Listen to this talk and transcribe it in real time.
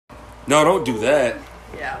No, don't do that.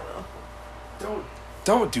 Yeah, I will.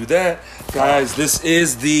 Don't do that. Guys, this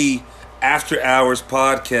is the After Hours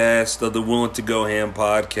podcast of the Willing to Go Ham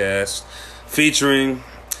podcast. Featuring,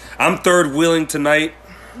 I'm third wheeling tonight.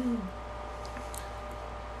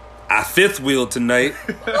 I fifth wheel tonight.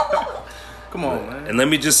 Come on, man. And let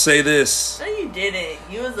me just say this. No, you didn't.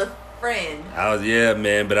 You was a friend. Yeah,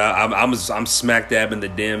 man, but I'm smack dab in the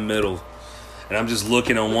damn middle. And I'm just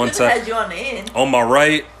looking on one side. Had you on the end. On my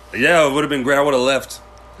right, yeah, it would have been great. I would have left.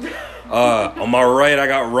 On my right, I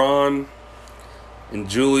got Ron and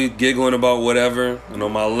Julie giggling about whatever. And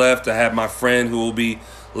on my left, I have my friend who will be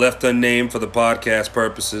left unnamed for the podcast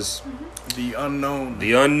purposes. The unknown.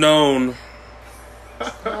 The unknown.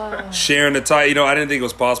 Sharing the taco. You know, I didn't think it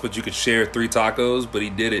was possible that you could share 3 tacos, but he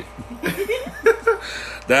did it.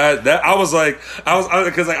 I was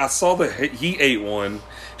because I saw he ate one,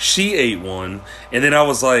 she ate one, and then I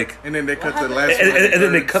was like, and then they cut the last one, and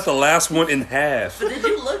then they cut the last one in half. But did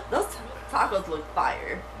you look? Those tacos look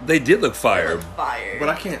fire. They did look fire. They look fire. But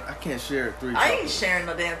I can't share 3 tacos. I ain't sharing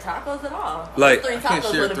no damn tacos at all. Like, those 3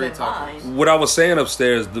 tacos would have been mine. What I was saying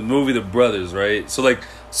upstairs, the movie The Brothers, right? So like,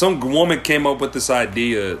 some woman came up with this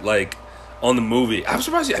idea, like, on the movie. I'm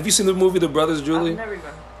surprised. Have you seen the movie The Brothers, Julie? I've never even.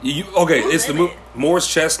 It's the movie. Morris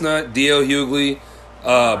Chestnut, D.L. Hughley,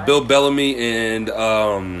 Bill Bellamy, and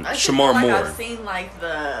Shamar Moore. I've seen like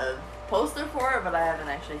the poster for it, but I haven't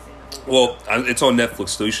actually seen the movie. Well, it's on Netflix,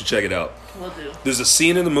 so you should check it out. Will do. There's a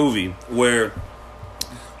scene in the movie where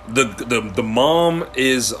the mom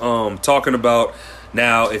is talking about,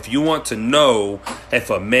 now if you want to know if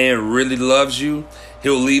a man really loves you,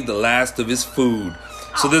 he'll leave the last of his food.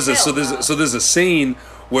 So there's a scene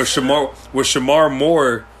where Shamar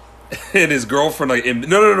Moore and his girlfriend, like,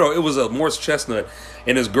 no, it was a Morris Chestnut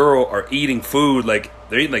and his girl are eating food, like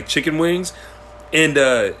they're eating like chicken wings,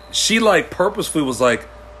 and she like purposefully was like,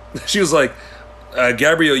 she was like,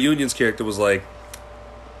 Gabrielle Union's character was like,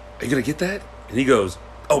 "Are you gonna get that?" And he goes,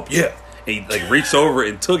 "Oh yeah." And he like reached over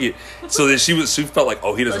and took it, so that she felt like,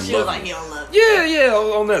 oh, he doesn't love me. He don't love you. Yeah,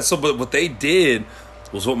 on that. So, but what they did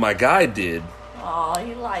was what my guy did. Oh,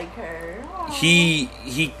 he like her. Aww.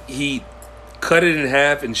 He cut it in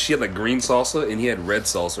half, and she had like green salsa, and he had red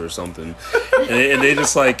salsa or something, and they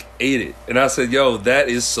just like ate it. And I said, "Yo, that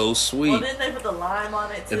is so sweet." Well, didn't they put the lime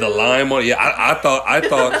on it too? And the lime on it, yeah. I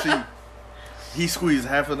thought he squeezed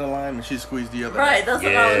half of the lime, and she squeezed the other. Right, half. that's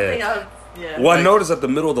what I was thinking. Yeah. Well, I noticed that the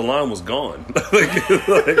middle of the lime was gone. That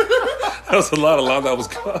was a lot of lime that was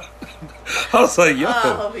gone. I was like, yo. I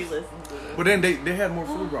hope he listens to this. But then they had more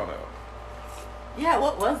food brought out. Yeah,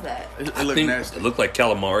 what was that? It looked nasty. It looked like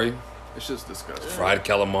calamari. It's just disgusting. Fried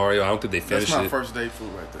calamari. I don't think they finished it. That's my first day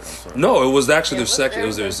food right there. I'm sorry. No, it was actually their second. It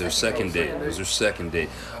was their second date. It was their second date.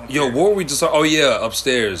 Yo, what were we just? Oh yeah,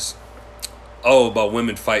 upstairs. Oh, about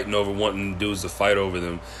women fighting over wanting dudes to fight over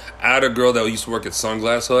them. I had a girl that used to work at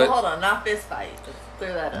Sunglass Hut. Well, hold on, not fist fight. Let's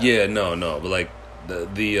clear that up. Yeah, no, but like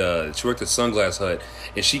the she worked at Sunglass Hut,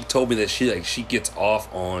 and she told me that she gets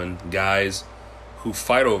off on guys who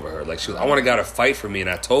fight over her. Like, she was, I want a guy to fight for me, and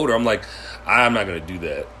I told her, I'm like, I'm not gonna do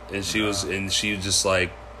that. And she was just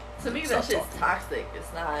like, to me that shit's toxic.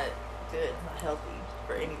 It's not good. It's not healthy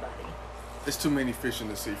for anybody. There's too many fish in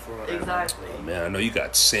the sea for that. Exactly. oh, man, I know you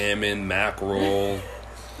got salmon, mackerel,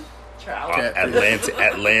 Trout.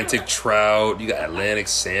 Atlantic trout. You got Atlantic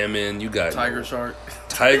salmon. You got tiger shark.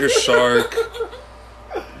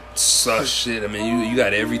 Such shit. I mean, you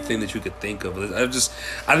got everything that you could think of. I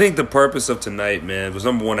think the purpose of tonight, man, was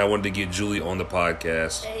number one, I wanted to get Julie on the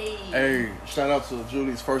podcast. Hey, shout out to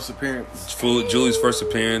Julie's first appearance. Julie's first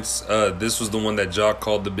appearance. This was the one that Jock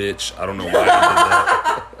called the bitch. I don't know why he did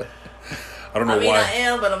that. I don't know why. I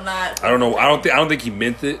am, but I'm not. I don't know. I don't think he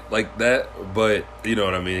meant it like that, but you know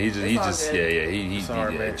what I mean. He just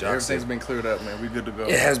Sorry, man. Everything's been cleared up, man. We good to go.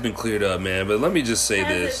 It has been cleared up, man. But let me just say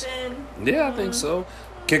Has this. it been? Yeah, I think so.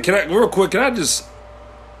 Can I real quick? I'm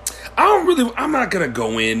not gonna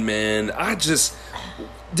go in, man.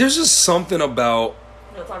 There's just something about.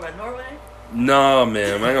 You want to talk about Norway? Nah,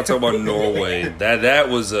 man. I'm not gonna talk about Norway. That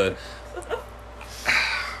was a.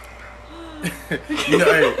 You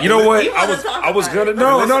know what? I was gonna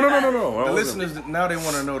no. The listeners now they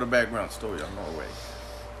want to know the background story on Norway.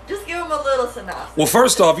 Just give them a little synopsis. Well,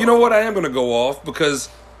 first off, you know what? I am gonna go off because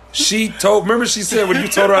she told. Remember, she said when you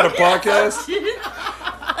told her how to podcast.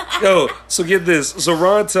 Yo, so get this. So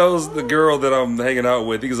Ron tells the girl that I'm hanging out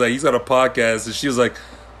with, he's got a podcast, and she was like,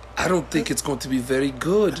 I don't think it's going to be very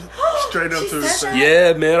good. Straight up to her face.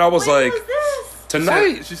 Yeah, man. I was like, this?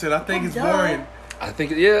 tonight. She said, I think it's boring. I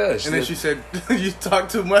think, yeah. And then she said, you talk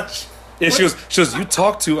too much. Yeah, she goes, you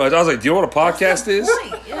talk too much. I was like, do you know what a podcast is?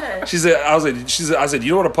 Yeah. She said, I said,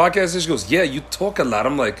 you know what a podcast is? She goes, yeah, you talk a lot.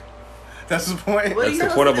 I'm like, That's the point. What are That's you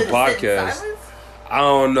the point of a supposed to sit in podcast. silence? I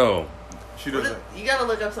don't know. She doesn't. You gotta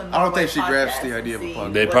look up some. I don't Norway think she grasps podcasts the idea and of a see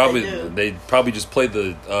podcast. They what probably just play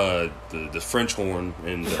the French horn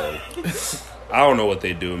and I don't know what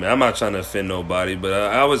they do, man. I'm not trying to offend nobody, but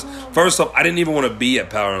I was first off, I didn't even want to be at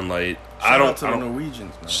Power and Light. Shout out to the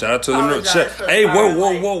Norwegians, man. Shout out to the Apologize for the Hey, Power and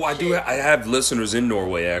whoa! Light I shit. I have listeners in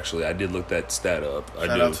Norway. Actually, I did look that stat up. I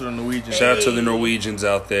Shout do. out to the Norwegians. Shout out to the Hey. Norwegians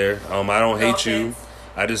out there. I don't No hate you.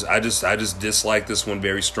 offense. I just dislike this one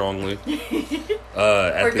very strongly.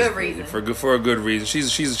 For good reason. For a good reason. She's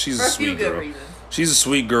a For a few sweet good girl. reasons. She's a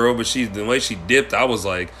sweet girl, but the way she dipped, I was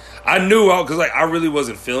like, I knew because like I really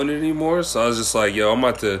wasn't feeling it anymore. So I was just like, yo, I'm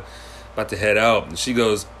about to head out. And she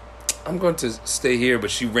goes, I'm going to stay here,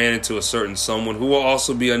 but she ran into a certain someone who will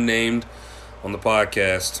also be unnamed on the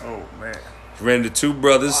podcast. Oh man. She ran into two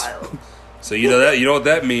brothers. Wild. So you know what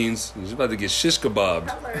that means. She's about to get shish kebabbed.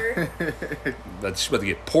 Color. She's about to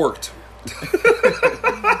get porked.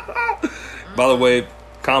 By the way,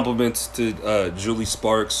 compliments to Julie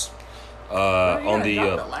Sparks on the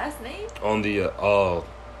last name.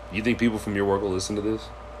 You think people from your work will listen to this?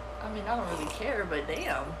 I mean, I don't really care, but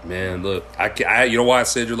damn. Man, look, you know why I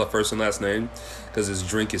said your first and last name? Because this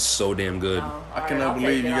drink is so damn good. Oh, I alright, cannot I'll take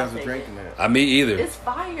believe it, you I'll guys are take drinking it. that. Me either. It's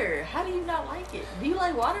fire. How do you not like it? Do you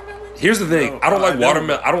like watermelon? Here's the thing. No, I don't I like don't.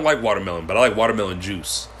 watermelon. I don't like watermelon, but I like watermelon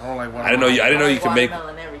juice. I don't like I didn't know you. I didn't know you like could make.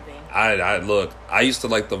 watermelon everything. I look. I used to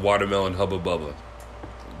like the watermelon Hubba Bubba,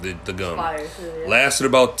 the gum. Fire too. Yeah. Lasted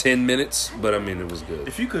about 10 minutes, but I mean it was good.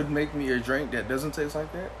 If you could make me a drink that doesn't taste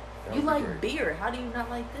like that, that You would be like great. beer? How do you not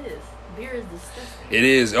like this? Beer is disgusting. It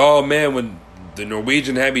is. Oh man, when the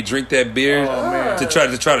Norwegian had me drink that beer Oh, man. to try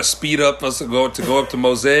to speed up us to go up to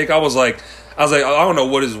Mosaic, I was like, I don't know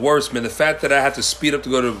what is worse, man. The fact that I have to speed up to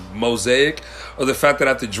go to Mosaic, or the fact that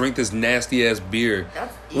I have to drink this nasty ass beer.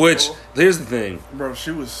 That's Which evil. here's the thing, Bro,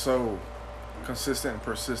 she was so consistent and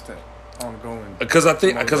persistent, ongoing. because I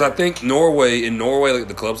think Norway, like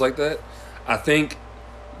the clubs like that, I think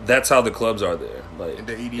that's how the clubs are there. Like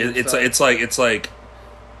The EDM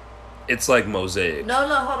it's like Mosaic. No,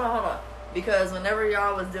 hold on. Because whenever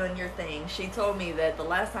y'all was doing your thing, she told me that the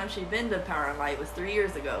last time she'd been to Power and Light was 3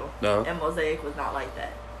 years ago. No. And Mosaic was not like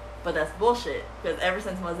that. But that's bullshit. Because ever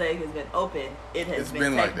since Mosaic has been open, it has It's been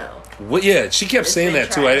been like techno. Well, yeah, she kept It's saying been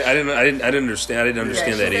that too. I trash. didn't understand. I didn't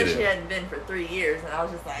understand yeah, that she said either. she hadn't been for 3 years, and I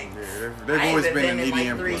was just like, Yeah, they've I always haven't been an in like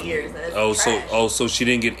EDM 3 club. years. And it's Oh, trash. so she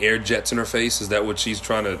didn't get air jets in her face? Is that what she's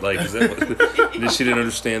trying to like? Is that what, she didn't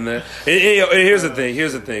understand that? And here's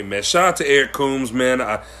the thing, man. Shout out to Eric Coombs, man.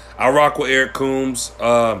 I rock with Eric Coombs.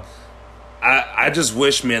 I just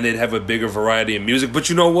wish, man, they'd have a bigger variety of music. But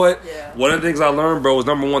you know what? Yeah. One of the things I learned, bro, is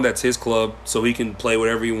number one, that's his club, so he can play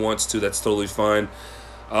whatever he wants to. That's totally fine.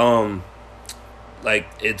 Like,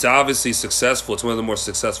 it's obviously successful. It's one of the more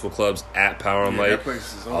successful clubs at Power and Yeah, Light. that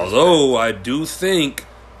place is always Although I do think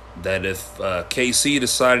that if KC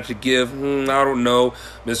decided to give, I don't know,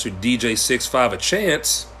 Mr. DJ 6'5" a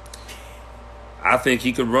chance, I think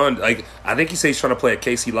he could run. Like, I think he says he's trying to play at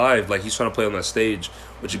KC Live, like he's trying to play on that stage,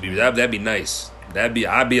 which would be that'd be nice.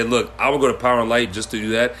 Look, I would go to Power and Light just to do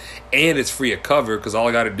that, and it's free of cover because all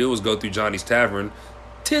I got to do is go through Johnny's Tavern.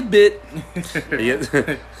 Tidbit,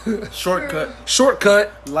 Yeah.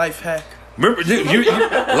 Shortcut. Life hack. Remember, you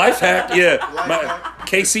life hack, yeah. hack.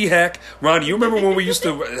 KC hack, Ron. You remember when we used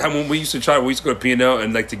to go to P&L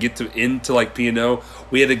and like to get into like P&L,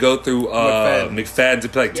 we had to go through McFadden to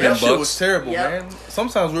pay like Yeah. That shit was $10. terrible, Yep. man.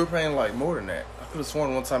 Sometimes we were paying like more than that. I could have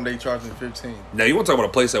sworn one time they charged me 15. Now you want to talk about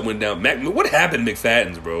a place that went down? What happened to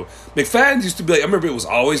McFadden's, bro? McFadden's used to be like, I remember it was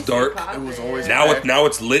always dark. It was always Now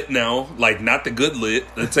it's lit now, like not the good lit.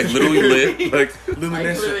 It's like literally lit, like Like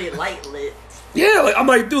luminescent. literally light lit. yeah. Like I'm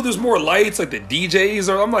like, dude, there's more lights, like the DJs,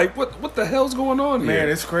 or I'm like, what the hell's going on Man, here?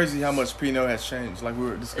 it's crazy how much Pinot has changed. Like we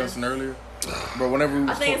were discussing earlier. But whenever we I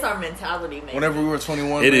was think it's our mentality, man. whenever we were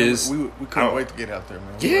 21, It man, is. we couldn't wait to get out there, man.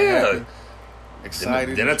 We were Yeah. happy,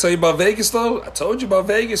 excited. Didn't I tell you about Vegas though? I told you about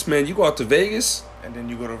Vegas, man. You go out to Vegas. And then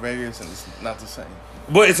you go to Vegas and it's not the same.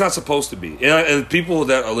 But it's not supposed to be. And people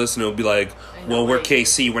that are listening will be like, Ain't no well, we're way.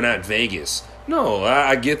 KC, we're not Vegas. No,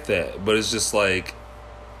 I get that. But it's just like,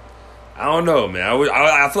 I don't know, man.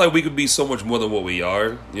 I feel like we could be so much more than what we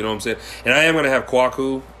are. You know what I'm saying? And I am going to have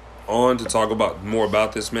Kwaku on to talk about more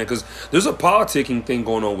about this, man. Because there's a politicking thing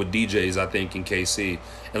going on with DJs, I think, in KC.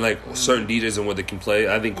 And, like, certain DJs and what they can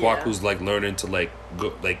play. I think Yeah. Kwaku's, like, learning to, like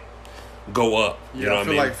go up. You Yeah, know I what I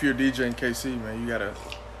feel mean? like if you're DJ in KC, man, you gotta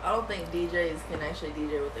I don't think DJs can actually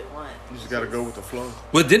DJ what they want. you just gotta go with the flow.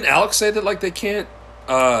 But didn't Alex say that, like, they can't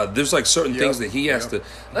there's like certain things that he has to.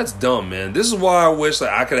 That's dumb, man. This is why I wish that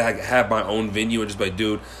I could have my own venue and just be like,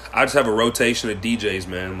 dude, I just have a rotation of DJs,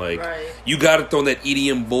 man. Like, you got to throw that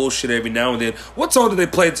EDM bullshit every now and then. What song did they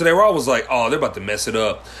play today where I was like, oh, they're about to mess it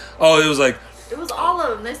up? Oh, it was like. It was all of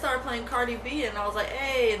them. They started playing Cardi B, and I was like,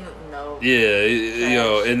 hey, no. Yeah,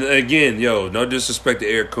 yo, and again, no disrespect to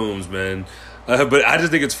Eric Coombs, man. But I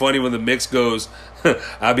just think it's funny when the mix goes,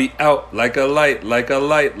 I be out like a light, like a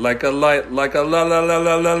light, like a light, like a la la la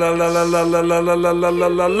la la la la la la la la la la la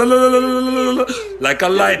la la la, like a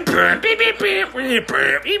light. And then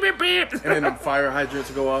the fire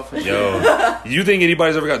hydrants go off. Yo, you think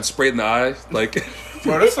anybody's ever gotten sprayed in the eye? Like,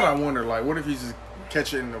 bro, that's what I wonder. Like, what if you just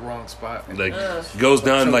catch it in the wrong spot? Like, goes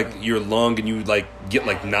down like your lung, and you like get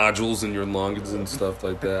like nodules in your lungs and stuff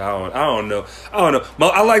like that. I don't know.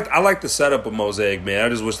 I like the setup of Mosaic, man. I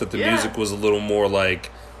just wish that the music was a little more like.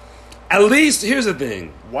 At least here's the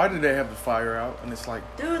thing. Why did they have the fire out and it's like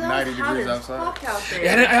 90 degrees outside? Out there.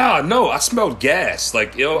 Yeah, no, I smelled gas.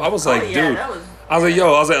 Like, yo, I was like, dude. I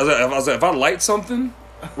was like, if I light something,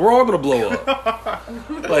 we're all gonna blow up.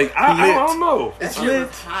 Like, I don't know. It's lit.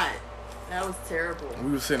 Hot. That was terrible.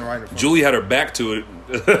 We were sitting right in front. Julie had her back to it.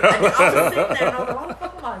 I was sitting there and I was like, what the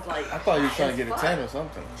fuck am I like? I thought you were trying to get a tan or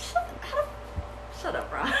something. Shut up,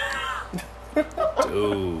 bro.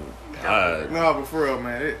 Dude. No, but for real,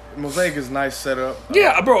 man. Mosaic is nice setup.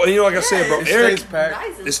 Yeah, bro. You know, like I said, bro. Eric, stays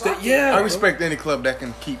packed. Nice I respect any club that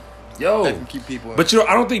can keep. That can keep people in. But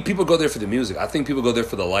I don't think people go there for the music. I think people go there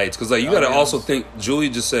for the lights. Because like, you got to also think, Julie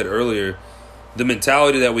just said earlier, the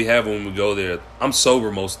mentality that we have when we go there, I'm sober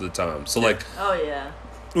most of the time. So like,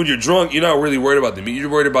 when you're drunk, you're not really worried about the music. You're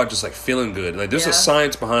worried about just like feeling good. Like there's a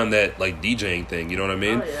science behind that like DJing thing. You know what I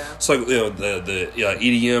mean? So like, the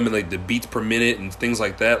EDM and like the beats per minute and things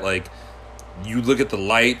like that. Like you look at the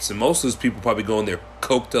lights, and most of those people probably go in there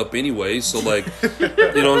coked up anyway. So like,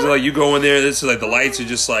 you know, like you go in there, this is like the lights are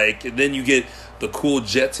just like, and then you get the cool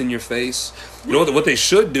jets in your face. You know what they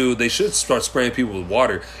should do? They should start spraying people with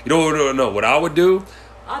water. You know what I would do?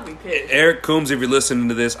 I'd be pissed. Eric Coombs, if you're listening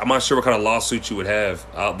to this, I'm not sure what kind of lawsuit you would have.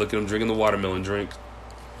 Look at him drinking the watermelon drink.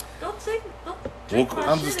 Don't drink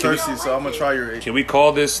I'm just thirsty, so I'm gonna try your. Can we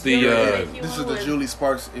call this the? This is the Julie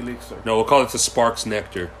Sparks elixir. No, we'll call it the Sparks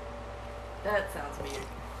Nectar. That sounds weird.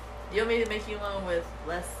 You want me to make you one with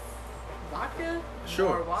less vodka? Sure.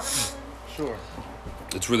 More watermelon? Sure.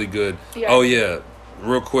 It's really good. Oh yeah,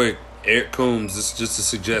 real quick, Eric Coombs. This is just a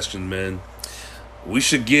suggestion, man. We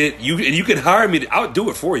should get you, and you can hire me. I'll do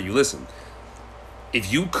it for you. Listen,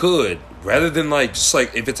 if you could, rather than like just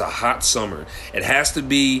like if it's a hot summer, it has to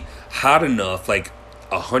be hot enough, like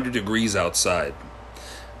 100 degrees outside.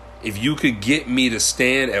 If you could get me to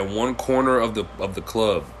stand at one corner of the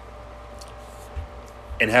club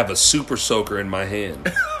and have a super soaker in my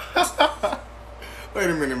hand. Wait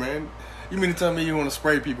a minute, man. You mean to tell me you want to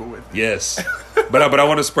spray people with it? Yes, but I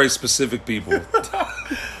want to spray specific people.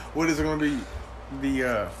 What is it going to be?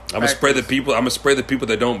 I'm gonna spray the people. I'm gonna spray the people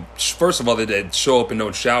that don't. First of all, that show up and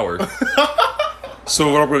don't shower.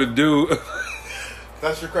 So what I'm gonna do?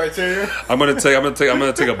 That's your criteria. I'm gonna take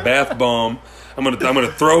a bath bomb. I'm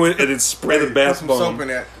gonna throw it and then spray the bath bomb. Soap in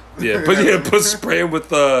that. Put spray it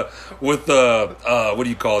with what do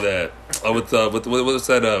you call that? With what's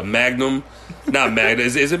that? Magnum? Not Magnum.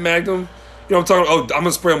 Is it Magnum? You know what I'm talking about? Oh, I'm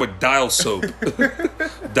gonna spray them with Dial soap.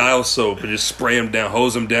 Dial soap, and just spray them down,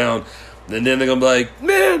 hose them down. And then they're gonna be like,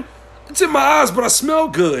 man, it's in my eyes, but I smell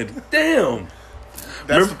good. Damn.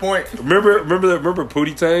 That's the point. Remember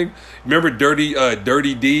Pootie Tang? Remember Dirty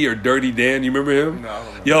D or Dirty Dan? You remember him? No, I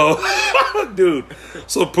don't know. Yo, dude.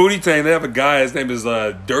 So Pootie Tang, they have a guy. His name is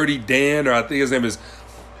Dirty Dan, or I think his name is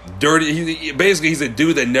Dirty. He's a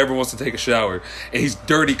dude that never wants to take a shower, and he's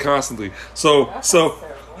dirty constantly. So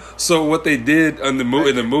what they did in the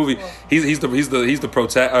movie, he's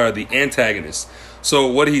the antagonist. So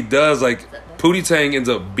what he does, like, Pootie Tang ends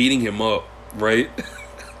up beating him up, right?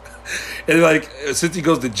 And like, since he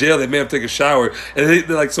goes to jail, they may have to take a shower. And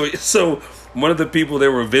they're like, so one of the people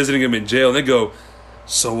that were visiting him in jail, and they go,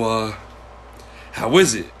 so how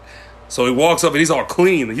is it? So he walks up and he's all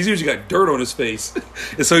clean. He's usually got dirt on his face,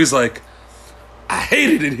 and so he's like, I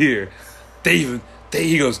hated it here. He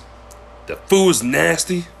goes, the food's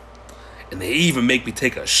nasty, and they even make me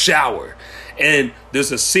take a shower. And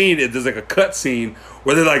there's a scene, there's like a cut scene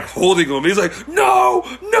where they're like holding him. He's like, no,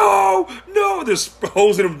 they're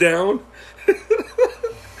hosing him down.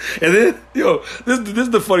 And then, this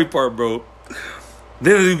is the funny part, bro.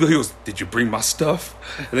 Then he goes, did you bring my stuff?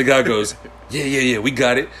 And the guy goes, yeah, we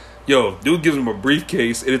got it. Yo, dude gives him a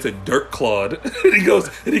briefcase and it's a dirt clod. And he goes,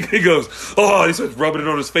 oh, he starts rubbing it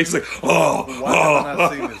on his face. He's like, oh, Why have I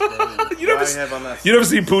not seen this, bro? Why have I not seen you never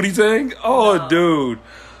seen Pootie Tang? Oh, No. dude.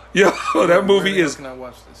 Yo, that movie Where is, can I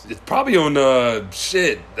watch this? it's probably on,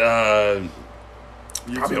 probably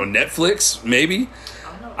on Netflix, maybe.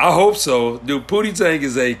 I hope so. Dude, Pootie Tang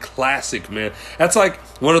is a classic, man. That's like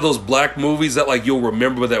one of those black movies that like you'll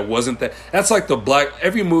remember that wasn't that. That's like the black,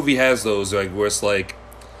 every movie has those, like where it's like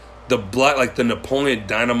the black, like the Napoleon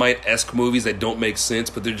Dynamite-esque movies that don't make sense,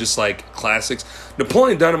 but they're just like classics.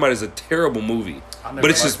 Napoleon Dynamite is a terrible movie, I never but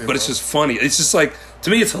it's liked just, it, but it's bro. just funny. It's just like, to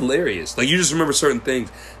me, it's hilarious. Like you just remember certain things.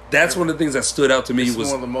 That's one of the things that stood out to me It's was,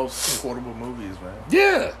 one of the most quotable movies, man.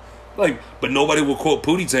 yeah, like, but nobody will quote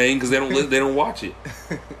Pootie Tang because they don't watch it.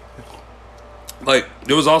 Like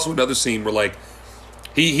there was also another scene where like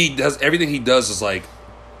he does everything he does is like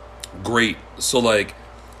great. So like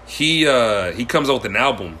he comes out with an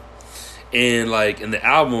album, and like in the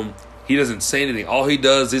album he doesn't say anything. All he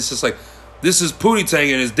does is just like, this is Pootie Tang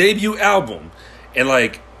in his debut album, and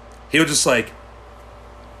like he'll just like,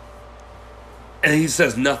 and he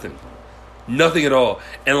says nothing at all.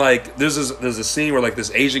 And like there's a scene where like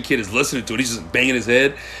this Asian kid is listening to it. He's just banging his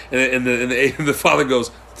head, and the father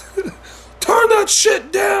goes, turn that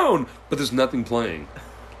shit down, but there's nothing playing.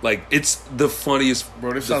 Like it's the funniest,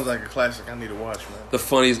 Bro, this sounds like a classic I need to watch, man. the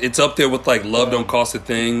funniest. It's up there with like Love Don't Cost a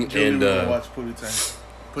Thing Julie, and we're gonna watch Pootie Tang.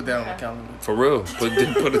 Put that on the calendar. for real. Put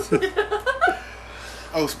it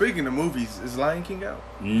Oh, speaking of movies, is Lion King out?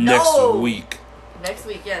 next No. week. Next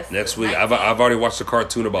week, yes. Next The week, 19th. I've already watched the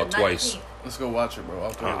cartoon about The twice. 19th. Let's go watch it, bro. I'll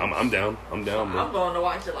throw it. I'm down. I'm down, I'm bro. going to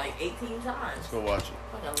watch it like 18 times. Let's go watch it.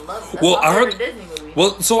 Fucking love it. That's Well, my I heard- favorite Disney movie.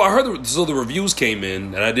 Well, so I heard the reviews came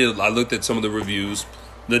in, and I looked at some of the reviews,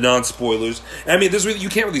 the non-spoilers. I mean, you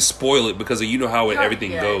can't really spoil it because you know how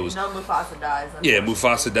everything goes. No, Mufasa dies. Yeah,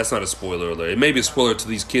 Mufasa, that's not a spoiler alert. It may be a spoiler to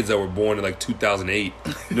these kids that were born in like 2008.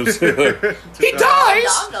 You know what I'm saying? Like, he dies!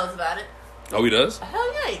 Dom knows about it. Oh, he does?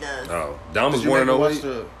 Hell yeah, he does. Oh, Dom was Did you born make in me watch 08?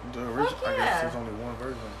 the original? Fuck I yeah. guess there's only one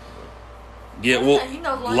version. Yeah, well, He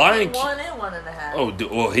knows Lion King King. 1 and 1.5.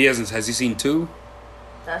 Oh, well, he hasn't. Has he seen 2?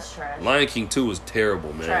 That's trash. Lion King 2 was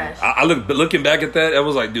terrible, man. Trash. I looking back at that, I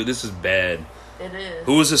was like, dude, this is bad. It is.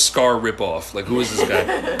 Who is this Scar ripoff? Like, who is this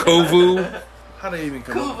guy? Kovu? How they even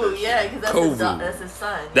come up with Kuvu, that yeah, shit? because Kovu. that's his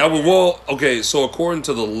son. That was, well, okay, so according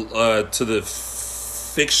to the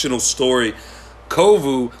fictional story,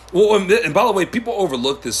 Kovu, well, and by the way, people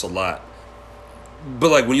overlook this a lot.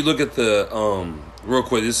 But like when you look at the real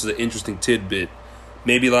quick, this is an interesting tidbit.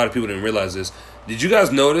 Maybe a lot of people didn't realize this. Did you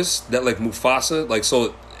guys notice that like Mufasa, like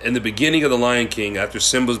so in the beginning of the Lion King, after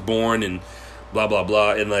Simba's born and blah blah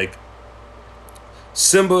blah, and like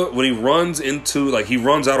Simba, when he runs into, like, he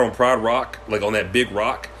runs out on Pride Rock, like on that big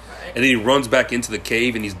rock, Right. and then he runs back into the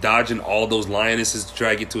cave and he's dodging all those lionesses to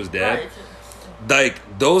try to get to his dad. Right.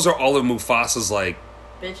 Like, those are all of Mufasa's, like,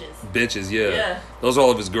 Bitches. bitches, yeah. Yeah. Those are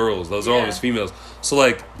all of his girls. Those are all of Yeah. his females. So,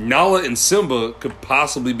 like, Nala and Simba could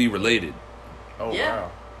possibly be related. Oh, Yeah.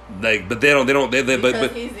 wow. Like, but they Because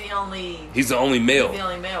but he's the only. he's the only male. He's the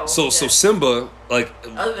only male. So yeah. Simba, like,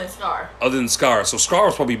 Other than Scar. other than Scar. So Scar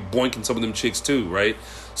was probably boinking some of them chicks too, right?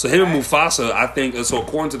 So him and Right. Mufasa, I think, so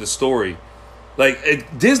according to the story,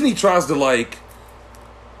 like Disney tries to like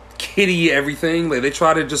kitty everything. Like they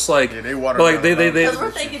try to just like, Yeah, they water but, like down they the Because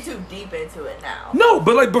numbers. we're thinking too deep into it now. no,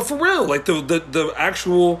 but for real, like the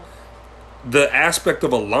actual the aspect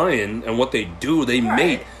of a lion and what they do, they Right.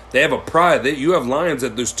 mate. They have a pride. You have lions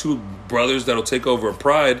that there's two brothers that'll take over a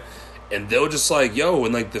pride, and they'll just like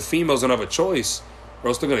and like the females don't have a choice, or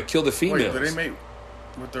else they're gonna kill the females. Wait, do they mate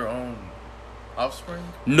with their own offspring?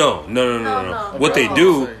 No. No. What they No.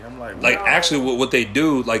 do, I'm like, like No. actually, what they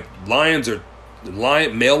do, like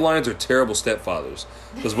male lions are terrible stepfathers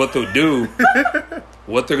because what they'll do,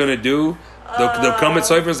 what they're gonna do, they'll come in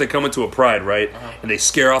surfers. They come into a pride, right, and they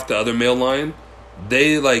scare off the other male lion.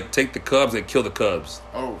 They like take the cubs and kill the cubs,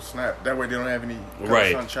 oh snap! That way they don't have any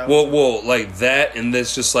right? sunshine. Well, like that, and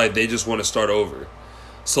that's just like they just want to start over.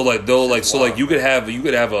 So like they'll like so like wild. you could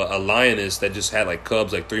have a lioness that just had like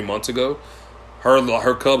cubs like 3 months ago.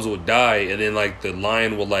 Her cubs will die, and then like the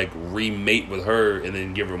lion will like remate with her, and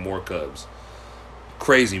then give her more cubs.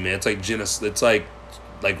 Crazy, man. It's like it's like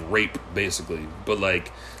rape basically, but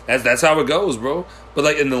like that's how it goes, bro. But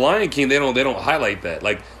like in the Lion King, they don't highlight that.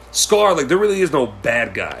 Like Scar, like there really is no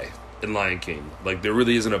bad guy in Lion King. Like there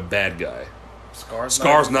really isn't a bad guy.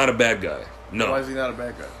 Scar's not a bad guy. No, Why is he not a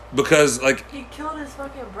bad guy? because like He killed his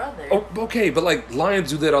fucking brother. okay, but like lions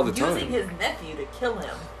do that all the using time. his nephew to kill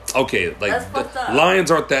him. Okay, like That's fucked up.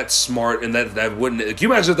 lions aren't that smart, and that wouldn't. Can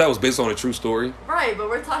you imagine if that was based on a true story? Right, but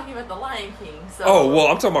we're talking about the Lion King. So Oh well,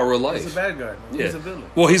 I'm talking about real life. He's a bad guy. Man. Yeah. He's a villain.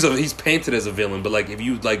 Well, he's painted as a villain, but like if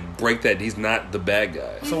you like break that, he's not the bad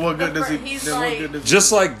guy. So what good does he? He's then like- what good does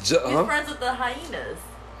Just like he's friends with the hyenas.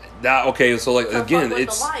 now, okay, so like So again, fuck with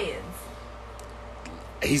it's the lions.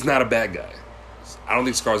 he's not a bad guy. I don't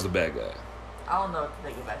think Scar's the bad guy. I don't know what to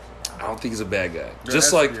think about you I now. don't think he's a bad guy. There Just has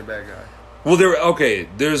to like be a bad guy. well,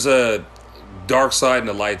 there's a dark side and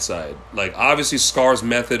a light side. Like obviously, Scar's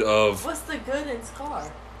method of What's the good in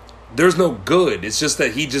Scar? there's no good. It's just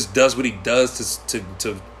that he just does what he does to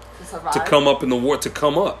To survive? to come up in the war, to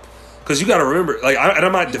come up. Because you got to remember, like, and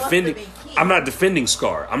I'm not He wants defending. to be king. I'm not defending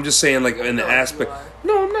Scar. I'm just saying, like, in the know you aspect. are.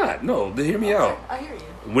 No, I'm not. No, hear me out. I hear you.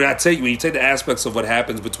 When you take the aspects of what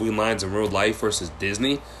happens between lions in real life versus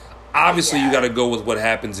Disney, obviously you Yeah. got to go with what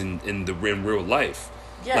happens in real life.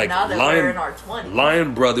 Yeah, Like, now that we're in our 20s.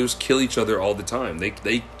 Lion brothers kill each other all the time.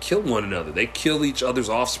 They kill one another. They kill each other's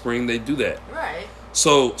offspring. They do that. Right.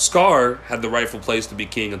 So Scar had the rightful place to be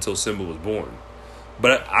king until Simba was born.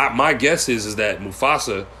 But my guess is that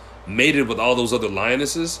Mufasa mated with all those other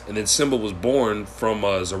lionesses, and then Simba was born from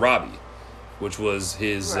Zarabi, which was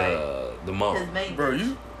his Right. the mom. His main Bro,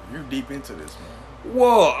 you're deep into this, man.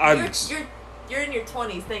 Well, you're in your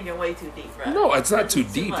 20s thinking way too deep, bro. no, it's not This too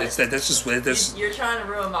is deep. much. That's just that's You're trying to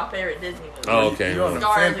ruin my favorite Disney movie. Oh, okay. You're on the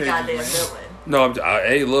Scar fan is a pages, goddamn man. villain. no.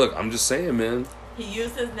 Hey, look, I'm just saying, man. He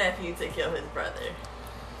used his nephew to kill his brother,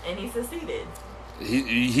 and he succeeded.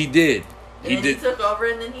 He did. And then he took over,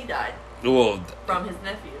 and then he died Well, from his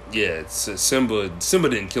nephew. yeah. It's, Simba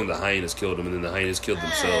didn't kill him. The hyenas killed him, and then the hyenas killed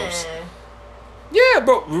themselves. Eh. Yeah,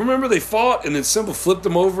 but remember they fought, and then Simba flipped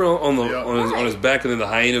him over on the Yeah. on his back, and then the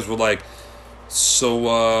hyenas were like,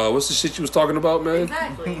 "So, what's the shit you was talking about, man?"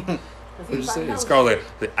 Exactly. 'Cause I'm he's just like, saying, "No, Scarlet.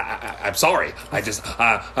 I'm sorry. I just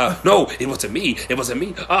no, it wasn't me. It wasn't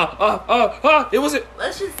me. It wasn't.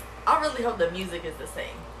 Let's just. I really hope the music is the same.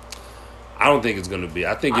 I don't think it's gonna be.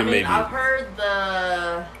 I think I it mean, may be. I've heard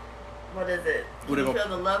the. What is it? What Can they you gonna-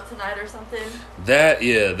 feel the love tonight or something? That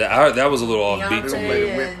was a little offbeat to me.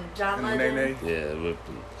 Beyonce Whip and John and Legend. Nene. Yeah, It was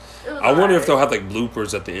I wonder if alright. they'll have like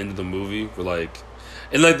bloopers at the end of the movie for like,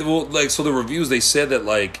 and like, well, like so the reviews they said that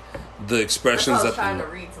like the That's expressions why I was that trying to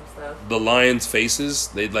read some stuff. the lions' faces,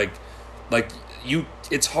 they like you.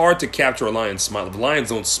 It's hard to capture a lion's smile. The lions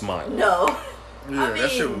don't smile. No. Yeah, I mean,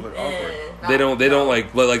 that shit would look awkward. They don't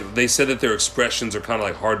like, but like they said that their expressions are kind of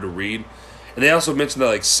like hard to read, and they also mentioned that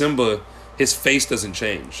like Simba, his face doesn't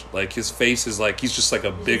change. Like his face is like he's just like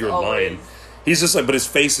a bigger lion. He's just like, but his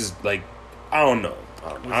face is like I don't know.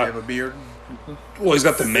 Does he have a beard? Well, he's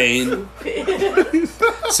got the mane.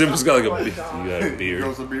 Simba's got like Oh my he God. got a He beard.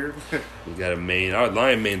 grows a beard? He got a mane. Our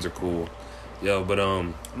lion manes are cool. Yo, but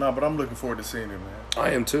No, but I'm looking forward to seeing it, man. I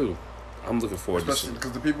am too. I'm looking forward to Especially seeing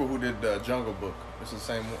because the people who did Jungle Book, it's the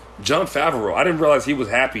same one. John Favreau. I didn't realize he was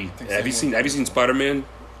happy. think Have you same seen one. Have you seen Spider Man?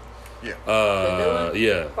 Yeah.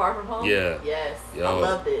 Yeah. Far From Home? Yeah. Yes. Yo. I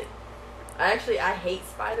loved it. I hate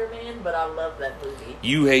Spider-Man, but I love that movie.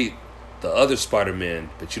 You hate the other Spider Man,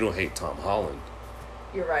 but you don't hate Tom Holland.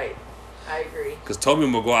 You're right. I agree. Because Tobey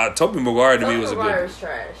Maguire to me was a good. Maguire's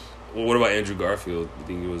trash. Well, what about Andrew Garfield? You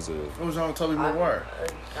think he was a? What was wrong with Tobey Maguire?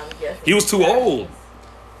 I'm guessing. He was too he's trash. old.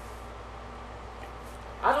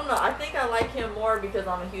 I don't know. I think I like him more because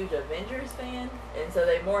I'm a huge Avengers fan, and so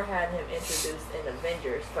they more had him introduced in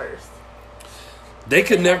Avengers first. They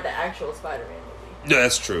could They never. had the actual Spider-Man movie. Yeah,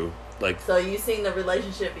 that's true. Like So you seen the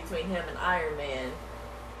relationship between him and Iron Man,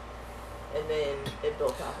 and then it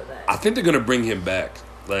built off of that. I think they're gonna bring him back.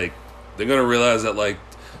 Like they're gonna realize that like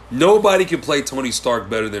nobody can play Tony Stark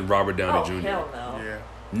better than Robert Downey oh Jr. hell no, Yeah.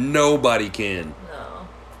 Nobody can. no.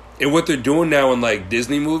 And what they're doing now in like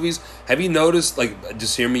Disney movies, have you noticed? Like,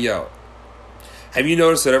 just hear me out. Have you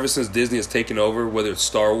noticed that ever since Disney has taken over, whether it's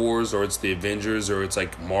Star Wars or it's the Avengers or it's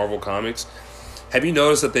like Marvel Comics, have you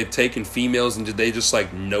noticed that they've taken females and they just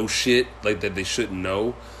like know shit like that they shouldn't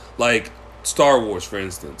know? Like Star Wars, for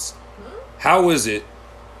instance. How is it?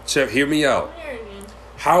 Hear me out. I'm hearing you.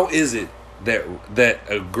 How is it that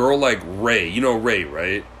a girl like Rey, you know Rey,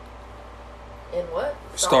 right? In what?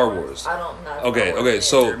 Star Wars. I don't know. Okay.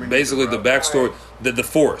 So Yeah, me basically, the neither, bro. backstory, the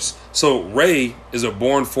Force. So Rey is a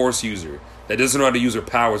born Force user that doesn't know how to use her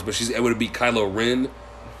powers, but she's able to beat Kylo Ren,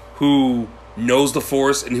 who knows the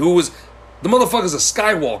Force and who was the motherfucker's a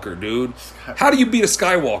Skywalker, dude. How do you beat a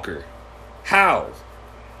Skywalker? How?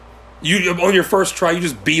 You on your first try, you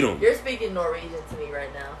just beat him. You're speaking Norwegian to me right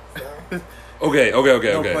now. So. Okay.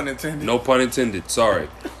 No pun intended. No pun intended. Sorry.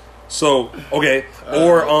 So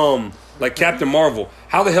or like Captain Marvel.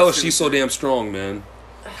 How the hell is she so damn strong, man?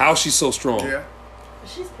 How is she so strong? Yeah.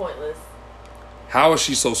 She's pointless. How is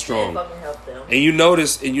she so Can't strong? fucking help them. And you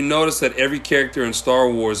notice that every character in Star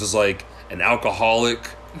Wars is like an alcoholic.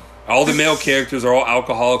 All the male characters are all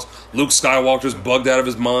alcoholics. Luke Skywalker's bugged out of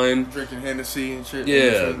his mind. Drinking Hennessy and shit.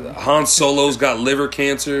 Yeah, Han Solo's got liver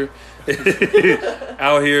cancer.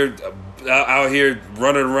 out here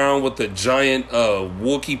running around with a giant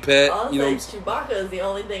Wookiee pet. Honestly, You know, Chewbacca is the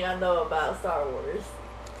only thing I know about Star Wars.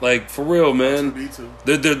 like for real, man. Me too.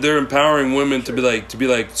 They're empowering women to be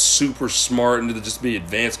like super smart and to just be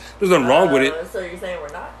advanced. There's nothing wrong with it. So you're saying we're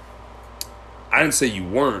not? I didn't say you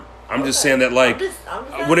weren't. I'm just Okay. saying that like I'm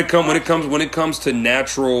just when it comes to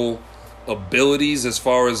natural abilities as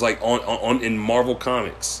far as like on in Marvel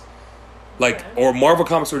comics, like Okay. or Marvel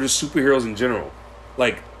comics or just superheroes in general,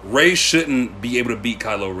 like Rey shouldn't be able to beat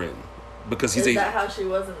Kylo Ren because he's Is that how she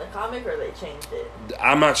was in the comic, or they changed it?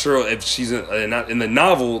 I'm not sure if she's not in the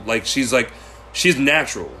novel. Like she's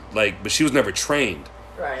natural, like but she was never trained,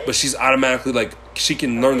 Right. but she's automatically like she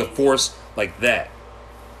can learn the Force like that.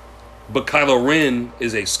 But Kylo Ren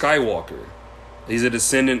is a Skywalker. He's a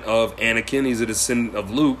descendant of Anakin. He's a descendant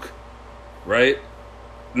of Luke, right?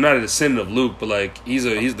 Not a descendant of Luke, but like he's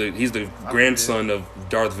the grandson of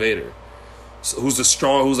Darth Vader. So who's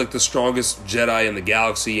like the strongest Jedi in the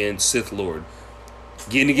galaxy and Sith Lord.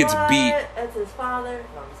 And he gets beat. That's his father.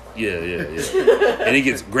 No, I'm just playing. Yeah. And he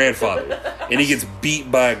gets grandfather. And he gets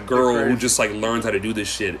beat by a girl who just like learns how to do this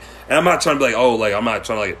shit. And I'm not trying to be like, oh, like I'm not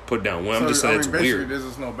trying to like put down one. I'm just saying it's basically, weird. There's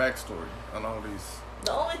just no backstory on all these.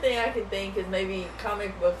 The only thing I can think is maybe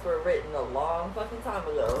comic books were written a long fucking time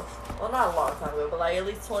ago. Well, not a long time ago, but like at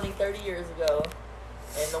least 20, 30 years ago.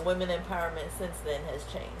 And the women empowerment since then has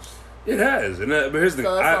changed. It has. And but here's the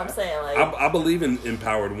So thing. that's what I'm saying. Like, I believe in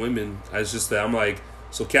empowered women. It's just that I'm like,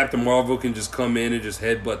 so Captain Marvel can just come in and just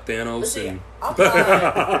headbutt but Thanos see, and.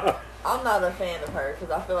 I'm not a fan of her because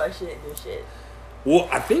I feel like she didn't do shit. Well,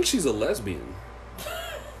 I think she's a lesbian.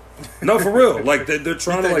 No, for real. Like they're You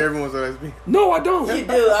trying to think like. everyone's a lesbian? No, I don't. You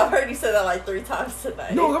do. I heard you say that like 3 times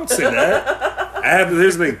tonight. No, don't say that.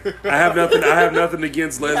 Here's the thing. I have nothing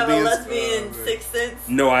against You have a lesbians. lesbian sixth sense.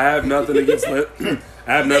 No, I have nothing against. I have You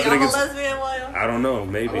think nothing I'm against. a lesbian, William? I don't know.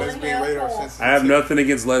 Maybe. Oh, Lesbian radar sensitive. I have nothing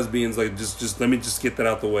against lesbians. Like, just let me just get that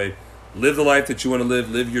out the way. Live the life that you want to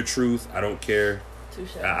live. Live your truth. I don't care.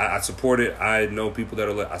 Touche. I support it. I know people that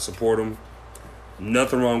are. I support them.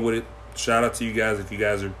 Nothing wrong with it. Shout out to you guys if you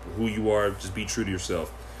guys are who you are. Just be true to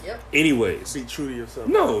yourself. Yep. Anyways, Be true to yourself.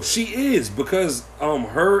 no, she is because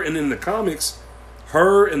her and in the comics,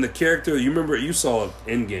 her and the character you saw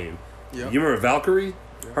Endgame. Yeah. You remember Valkyrie?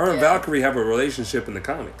 Her and Yeah. Valkyrie have a relationship in the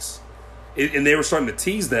comics, and they were starting to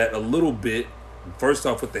tease that a little bit. First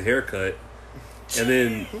off with the haircut, and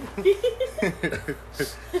then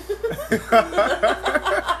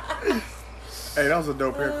Hey, that was a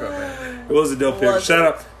dope haircut, man. it was a dope haircut.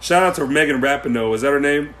 Was Shout out to Megan Rapinoe. Is that her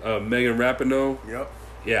name? Megan Rapinoe. Yep.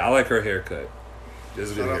 Yeah, I like her haircut.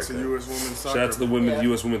 This is a good Shout out haircut. to U.S. Women's Soccer. Shout out to the Yeah.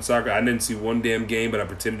 U.S. Women's Soccer. I didn't see one damn game, but I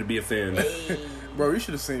pretended to be a fan. Hey. Bro, you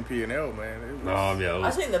should have seen P&L, man. It was, Yeah, it I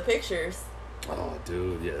was, seen the pictures. oh,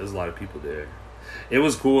 dude, yeah, there's a lot of people there. It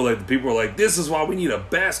was cool. Like the people were like, "This is why we need a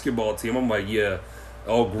basketball team." I'm like, "Yeah,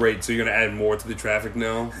 oh great." So you're gonna add more to the traffic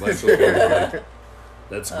now? Like, so, like,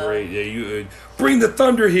 that's great. Yeah, you bring the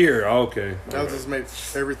Thunder here. Oh, okay, That'll just make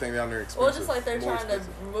everything down there expensive. Well, just like they're More trying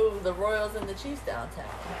expensive. to move the Royals and the Chiefs downtown.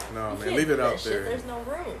 No, You man, can't leave do it that out shit. there. There's no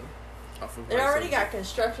room. I feel They like already so- got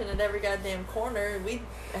construction at every goddamn corner. We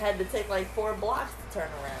had to take like 4 blocks to turn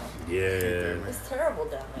around. yeah. It's terrible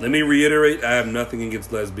down there. Let me reiterate: I have nothing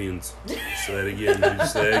against lesbians. Say that again.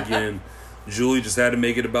 Just say it again. Julie just had to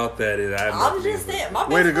make it about that. I have I'm nothing just against saying, my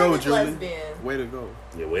best Way to go, friend is Julie. lesbian. Way to go.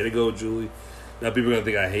 Yeah, way to go, Julie. Now people are gonna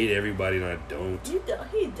think I hate everybody, and I don't. You don't.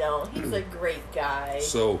 He don't. He's a great guy.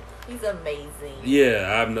 So He's amazing.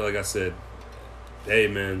 yeah, I'm like I said. Hey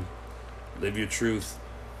man, live your truth.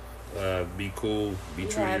 Be cool. Be Be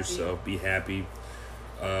true happy. to yourself. Be happy.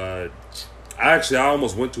 I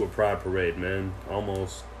almost went to a pride parade, man.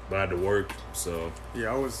 Almost, but I had to work. So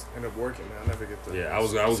Yeah, I was end up working, man. I never get to. yeah, I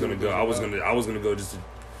was gonna go. I was gonna go just to.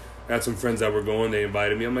 I had some friends that were going. They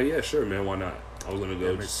invited me. I'm like, yeah, sure, man. Why not? I was gonna go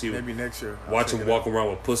Maybe, just see. maybe next year. I'll Watch check them it walk around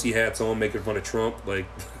with pussy hats on, making fun of Trump. Like,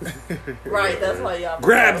 Right. That's why y'all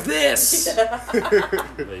grab this.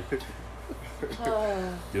 Like,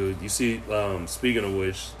 Oh, dude, you see, speaking of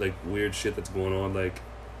which, like weird shit that's going on, like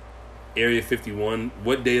Area 51.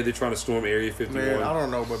 What day are they trying to storm Area 51? Man, I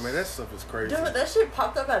don't know, but man, that stuff is crazy. dude, that shit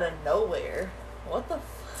popped up out of nowhere. What the?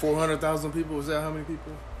 400,000 people. Was that how many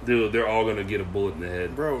people? Dude, they're all gonna get a bullet in the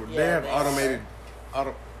head. Bro, Yeah, they have they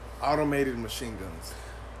are. automated machine guns.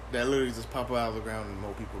 that literally just pop out of the ground and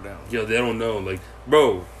mow people down. Yo, they don't know. Like,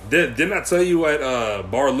 bro, didn't I tell you at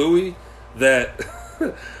Bar Louie that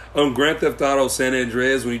Grand Theft Auto San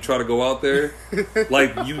Andreas, when you try to go out there,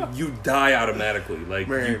 like you die automatically. Like,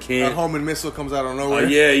 Man, you can't. a homing missile comes out of nowhere.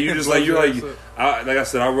 Yeah, you just like Blows your like I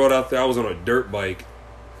said, I rode out there. I was on a dirt bike.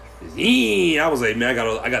 I was like, man,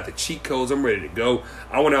 I got the cheat codes. I'm ready to go.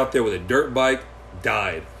 I went out there with a dirt bike,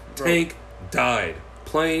 died. Bro. Tank, died.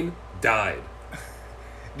 Plane, died.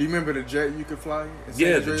 Do you remember the jet you could fly? in San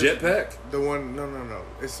Yeah, the Andreas? jetpack. The one, no.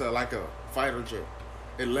 It's like a fighter jet.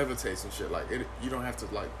 It levitates and shit. Like you don't have to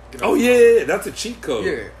like. Get Oh off the yeah, that's a cheat code.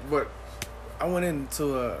 Yeah, but I went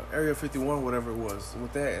into Area 51, whatever it was,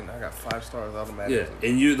 with that, and I got 5 stars automatically. Yeah,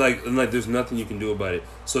 and you like there's nothing you can do about it.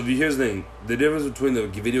 So if you here's the thing, the difference between the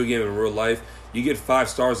video game and real life, you get 5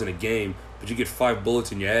 stars in a game, but you get 5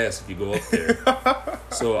 bullets in your ass if you go up there.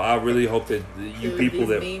 So I really hope that you Dude, people these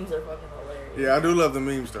that memes are fucking hilarious. Yeah, I do love the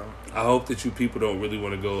memes though. I hope that you people don't really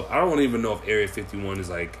want to go. I don't even know if Area 51 is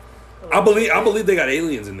like. I believe they got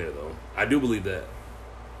aliens in there though. I do believe that.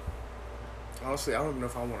 Honestly, I don't even know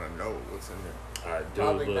if I want to know what's in there. I do.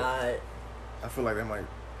 Probably Look. not. I feel like that might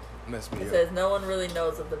mess me It up. says no one really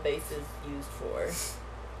knows what the base is used for.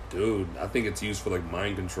 Dude, I think it's used for like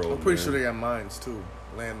mind control. I'm pretty man. sure they got mines too,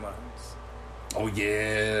 landmines. Oh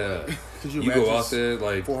yeah. Could You imagine go out there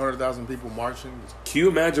like. 400,000 people marching. Can you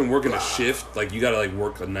imagine working a shift? Like you gotta like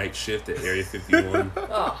work a night shift at Area 51.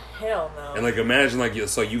 Oh hell no! And like imagine like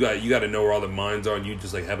so you got to know where all the mines are, and you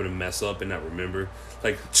just like having to mess up and not remember.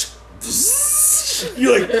 Like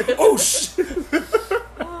you're like, oh shit.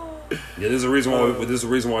 Yeah, there's a reason why. There's a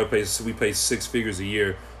reason why we pay 6 figures a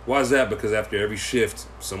year. Why is that? Because after every shift,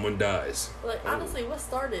 someone dies. Like honestly, what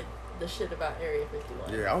started the shit about Area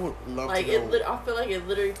 51? Yeah, I would love Like to know. I feel like it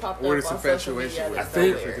literally popped What up is on social media. infatuation with I out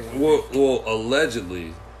of think. nowhere. Well,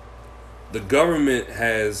 allegedly, the government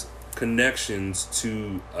has connections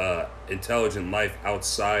to intelligent life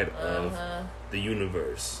outside of the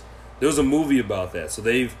universe. There was a movie about that. So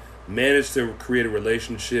they've managed to create a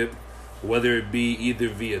relationship, whether it be either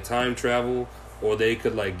via time travel or they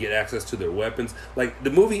could like get access to their weapons. Like the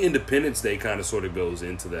movie Independence Day kind of sort of goes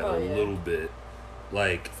into that a little bit.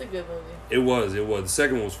 Like It's a good movie. it was. The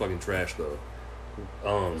second one was fucking trash though.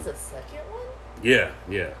 There's a second one? Yeah.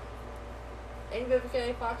 Ain't Vivica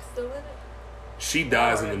A. Fox still in it? She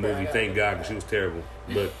dies in the remember. movie, I thank gotta God, because she was terrible.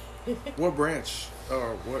 But What branch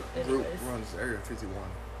or what group Anyways. runs Area 51?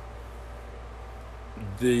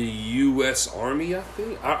 the U.S. Army, I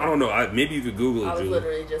think. I don't know. Maybe you could Google I it, was Julie.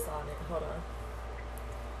 literally just on it. Hold on.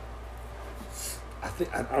 I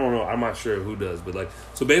think I don't know. I'm not sure who does, but like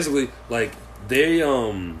so basically, like they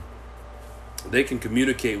can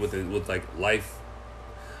communicate with like life,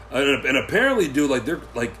 and apparently, dude, like they're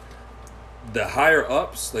like the higher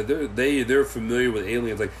ups, like they're familiar with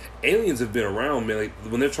aliens. Like aliens have been around, man. Like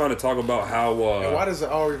when they're trying to talk about how And why does it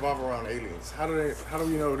all revolve around aliens? How do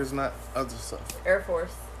we know there's not other stuff? Air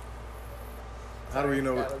Force. How do we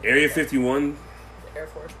know? That was Area the 51. Air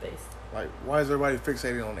Force Base. Like, why is everybody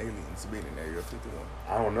fixated on aliens being in Area 51?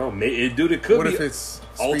 I don't know. Dude, it could What be if it's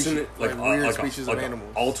alternate, like weird species of an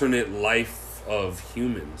animals? alternate life of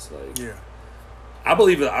humans. Like, Yeah. I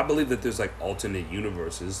believe that there's like alternate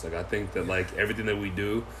universes. Like, I think that like everything that we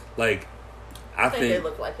do, like, I I think they think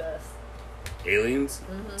look like us. aliens.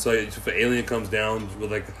 So if an alien comes down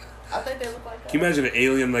with like, I think they look like us. can you imagine an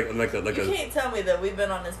alien like You can't tell me that we've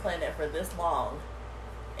been on this planet for this long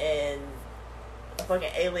and a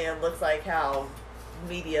fucking alien looks like how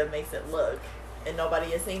media makes it look and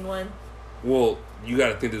nobody has seen one? Well, you got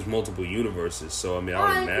to think there's multiple universes. So I mean, I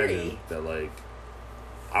would I imagine agree. that like,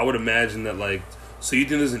 I would imagine that like. So you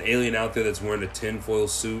think there's an alien out there that's wearing a tinfoil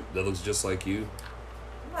suit that looks just like you?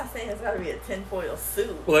 I'm not saying it's got to be a tinfoil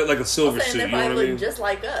suit. Well, like a silver I'm saying suit. they You know what I probably mean? look just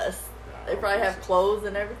like us. They probably have clothes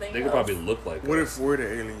and everything They could else. probably look like What us. if we're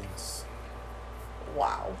the aliens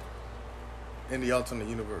Wow. in the alternate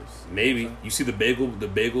universe? Maybe you see the bagel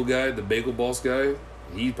guy, the bagel boss guy.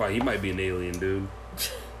 He might be an alien, dude.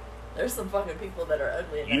 There's some fucking people that are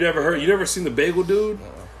ugly. You never seen the bagel dude,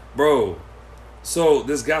 bro? So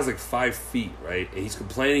this guy's like 5 feet, right? And he's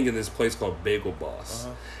complaining in this place called Bagel Boss,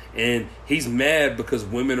 and he's mad because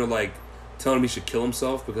women are like telling him he should kill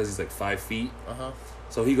himself because he's like 5 feet.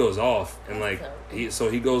 So he goes off and like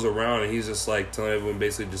he goes around and he's just like telling everyone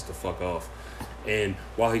basically just to fuck off. And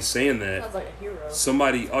while he's saying that, Sounds like a hero.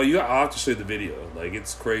 somebody, I'll have to show you the video. Like,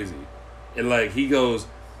 it's crazy. And like he goes,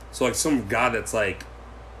 so like some guy that's like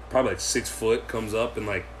probably like 6 foot comes up and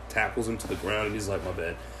like tackles him to the ground, and he's like, my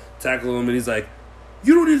bad, tackle him, and he's like,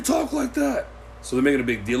 you don't need to talk like that. So they're making a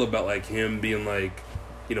big deal about like him being like,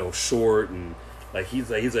 you know, short and Like he's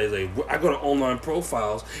like I go to online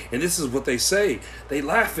profiles and this is what they say. They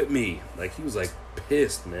laugh at me. Like he was like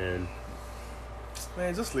pissed, man.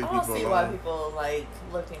 Man, just leave I don't people see alone. why people like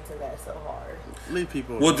look into that so hard. Leave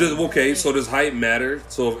people Well, alone. okay. So does height matter?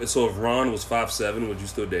 So if Ron was 5'7", would you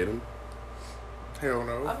still date him? Hell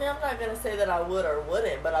no. I mean, I'm not gonna say that I would or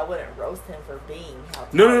wouldn't, but I wouldn't roast him for being how tall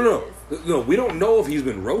No. he is. No, we don't know if he's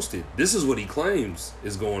been roasted. This is what he claims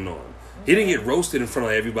is going on. He didn't get roasted in front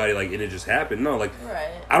of everybody, like, and it just happened. No, like,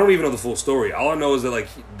 Right. I don't even know the full story. All I know is that, like,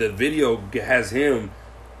 the video has him.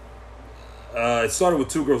 It started with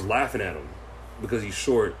two girls laughing at him because he's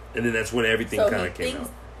short, and then that's when everything So kind of came out.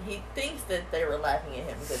 he thinks that they were laughing at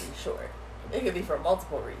him because he's short. It could be for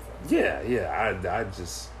multiple reasons. Yeah. I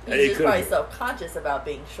just He's it just could've probably been. self-conscious about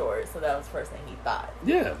being short, so that was the first thing he thought.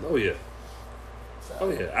 Yeah. Oh yeah. So. Oh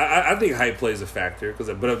yeah. I think height plays a factor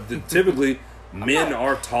but typically men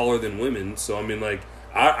are taller than women. So I mean, like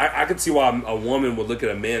I could see why a woman would look at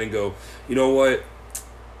a man and go, you know what?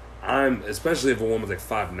 Especially if a woman's like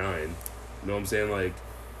 5'9". You know what I'm saying? Like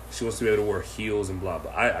she wants to be able to wear heels and blah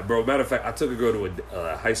blah. Bro, matter of fact, I took a girl to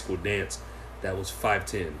a high school dance that was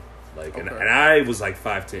 5'10". Like and I was like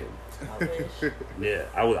 5'10". I wish. Yeah,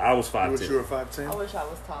 I was You 5'10". wish you were I 5'10"? wish I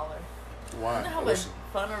was taller. You know Why? how much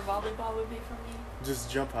funner volleyball would be for me? Just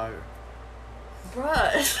jump higher.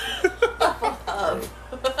 Bruh.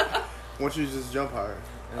 Once you just jump higher,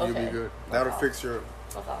 and you'll Okay. be good. That'll Wow. fix your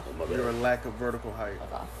Fuck off. lack of vertical height.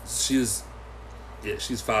 Fuck off. She's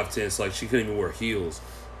 5'10", so like she couldn't even wear heels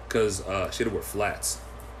because she had to wear flats.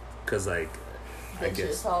 Cause like I Think she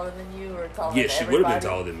was guess taller than you or taller yeah, than she would have been everybody?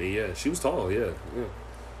 taller than me. Yeah, she was tall. Yeah.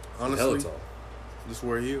 Hella Honestly, tall. just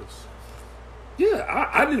wear heels. Yeah,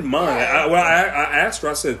 I didn't mind. Yeah. I asked her.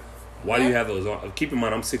 I said, "Why do you have those on?" Keep in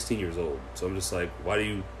mind, I'm 16 years old, so I'm just like, "Why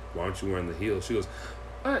aren't you wearing the heels?" She goes,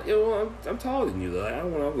 I'm taller than you. Though. I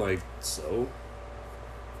don't want." I'm like, so.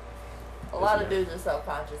 A lot of dudes are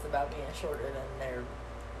self-conscious about being shorter than their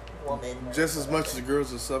woman. or Just as much as whatever.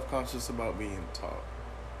 girls are self-conscious about being tall,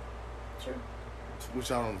 True. which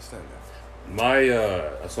I don't understand that. My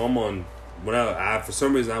so I'm on. When I for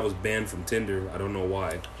some reason I was banned from Tinder. I don't know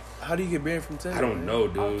why. How do you get banned from Tinder? I don't know, I'll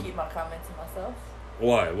dude. keep my comment to myself.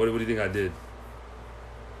 Why? What do you think I did?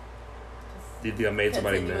 Do you think I made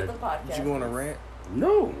somebody Continue mad? with the podcast. Did you go on a rant?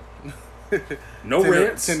 No. No Tinder,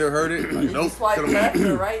 rants. Tinder heard it. Like, Did you nope. swipe Cut 'em. left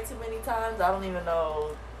or right too many times? I don't even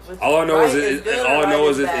know. Which All I know right is good or all I right know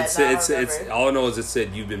is bad. it's Now I it's remember. all I know is it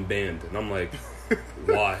said you've been banned, and I'm like,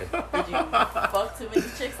 why? Did you fuck too many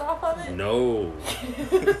chicks off of it? No.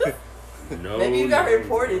 No. Maybe you got no.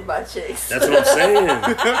 reported by chicks. That's what I'm saying.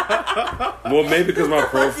 Well, maybe because my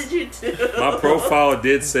What did you do? my profile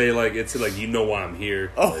did say like it said like you know why I'm here.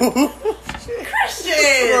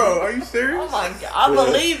 Christian! Bro, are you serious? Oh my god, I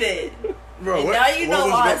believe it. Bro, And what, now you know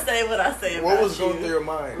was why I go- say what I say about What was you. going through your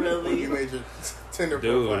mind Really? when you made your Tinder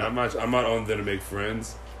Dude, profile? I'm not on there to make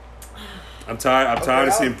friends. I'm tired of Okay,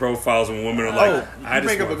 seeing profiles when women are like, I you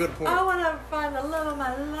just bring up a want, good point. I want to find the love of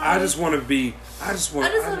my life. I just want to be. I just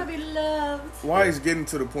want to be loved. Why is getting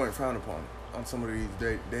to the point frowned upon on some of these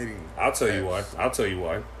dating? I'll tell you why. I'll tell you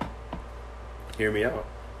why. Hear me out.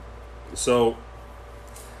 So,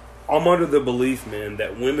 I'm under the belief, man,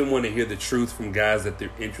 that women want to hear the truth from guys that they're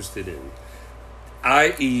interested in.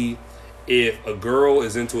 I.e., if a girl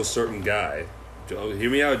is into a certain guy, hear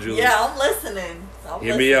me out, Julie. Yeah, I'm listening.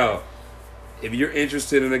 Hear me out. If you're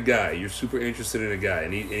interested in a guy, you're super interested in a guy,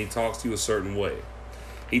 and he talks to you a certain way.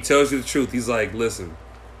 He tells you the truth. He's like, listen,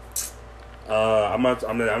 I'm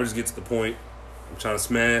just get to the point. I'm trying to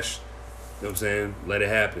smash. You know what I'm saying? Let it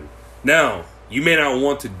happen. Now, you may not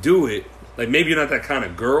want to do it. Like, maybe you're not that kind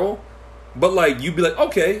of girl, but like, you'd be like,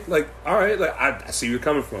 okay, like, all right, like, I see where you're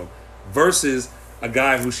coming from. Versus a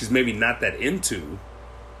guy who she's maybe not that into,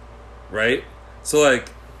 right? So, like,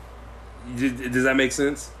 does that make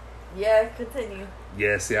sense? Yeah, continue.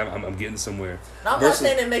 Yeah, see, I'm getting somewhere. Now, I'm not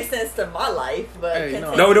saying it makes sense to my life, but Hey,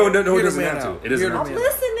 continue. no. No, it Hear doesn't the have man to. out. It doesn't Hear have I'm to.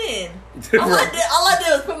 listening. All I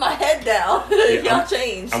did was put my head down. Y'all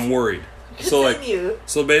changed. I'm worried. Continue.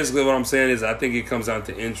 So basically what I'm saying is I think it comes down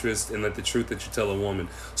to interest and like the truth that you tell a woman.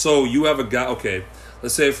 So you have a guy, okay,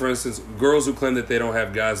 let's say for instance, girls who claim that they don't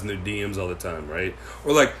have guys in their DMs all the time, right?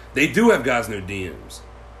 Or like they do have guys in their DMs,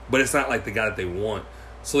 but it's not like the guy that they want.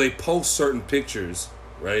 So they post certain pictures,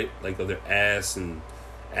 right? Like of their ass and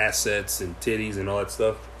assets and titties and all that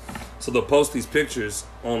stuff. So they'll post these pictures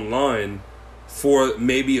online for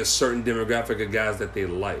maybe a certain demographic of guys that they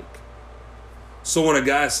like. So when a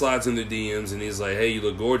guy slides in the DMs and he's like, hey, you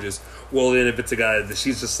look gorgeous, well, then if it's a guy that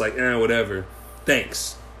she's just like, whatever,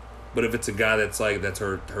 thanks. But if it's a guy that's like, that's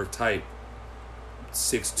her type,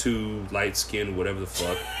 6'2", light skin, whatever the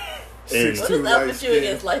fuck, And- What Too is up light with you skin.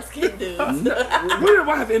 against light skinned dudes? What do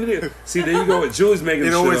I have to end it? See, there you go. Julie's making It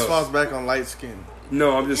shit always up. falls back on light skin.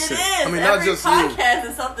 No, I'm It just is. saying. I mean, not Every just you. podcast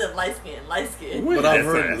is something light skin. When- But I've that's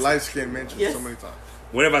heard not- light skin mentioned Yes. so many times.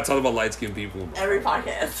 Whenever I talk about light skinned people, Every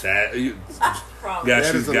podcast. that you, Promise. got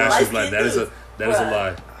That you, is a got lie. you like that is a Bruh.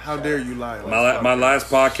 lie. How dare you lie? My last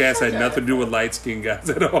podcast had Shut nothing to do up. with light skinned guys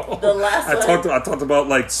at all. The last I one. talked about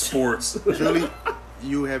like sports. Julie,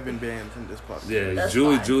 you have been banned from this podcast. Yeah, That's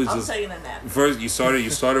Julie, fine. Julie's I'm just taking a nap. first. You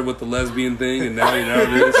started with the lesbian thing, and now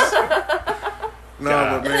this. No,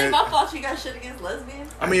 God. but It ain't man, my fault you got shit against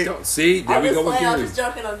lesbians. I mean, Don't see. There I'm we just go playing. I'm again. just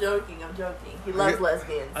joking. I'm joking. He loves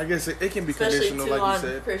lesbians. I guess it can be Especially conditional, two like you on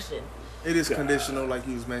said. Christian. It is conditional, like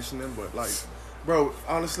you was mentioning, but like, bro,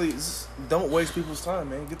 honestly, don't waste people's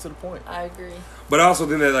time, man. Get to the point. I agree. But I also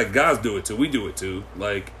think that like guys do it too. We do it too.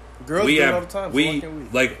 Like Girls we do it have all the time. So we why can't we?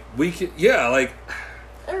 like we can like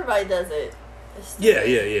Everybody does it. It's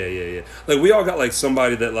yeah. Like we all got like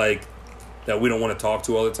somebody that like that we don't want to talk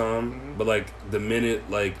to all the time. Mm-hmm. But like the minute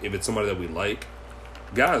like if it's somebody that we like,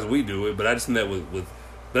 guys we do it. But I just think that with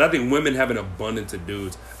but I think women have an abundance of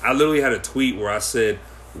dudes. I literally had a tweet where I said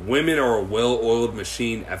women are a well-oiled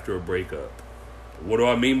machine after a breakup. What do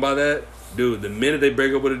I mean by that? Dude, the minute they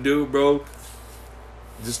break up with a dude, bro,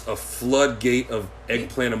 just a floodgate of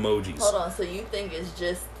eggplant emojis. Hold on. So you think it's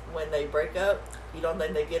just when they break up? You don't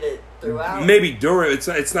think they get it throughout? Maybe during it's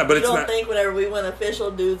not, but You it's don't not. think whenever we went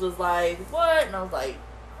official, dudes was like, "What?" And I was like,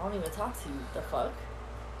 "I don't even talk to you. The fuck."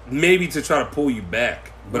 Maybe to try to pull you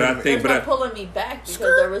back, but Wait a I minute. think, There's but no pulling me back because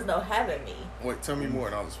there was no having me. Wait, tell me more,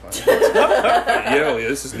 and I'll just find. yeah,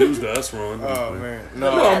 this is news to us, Ron. Oh man,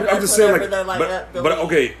 No, no. I'm That's just saying, whenever like, they're like, but delete.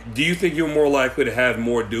 okay. Do you think you're more likely to have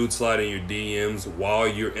more dudes slide in your DMs while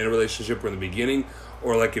you're in a relationship or in the beginning,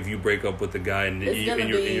 or like if you break up with the guy and, It's gonna and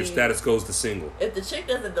your be- status goes to single? If the chick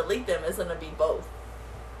doesn't delete them, it's gonna be both.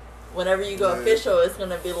 Whenever you go Yeah. official, it's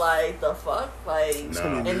gonna be like the fuck, like, Nah.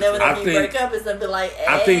 gonna be and then I whenever you think- break up, it's gonna be like,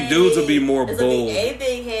 I think dudes will be more it's gonna be bold. a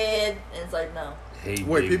big head, and it's like no. Hey,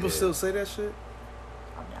 Wait, big people head. still say that shit?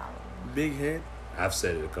 I mean, I Big head. I've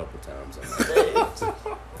said it a couple times.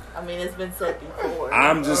 I mean, it's been said before.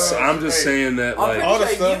 I'm just Hey. saying that I'm like. all the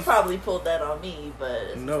pretty sure you stuff- probably pulled that on me, but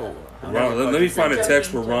it's No. I'm Ron, let me find a Joking,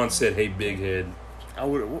 text where Ron joking. said, "Hey, big head." I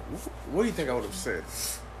would. What do you think I would have said?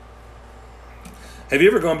 Have you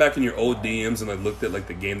ever gone back in your old DMs and like looked at like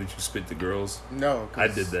the game that you spit to girls? No, I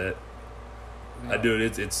did that. I do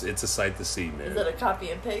it. It's a sight to see, man. Is it a copy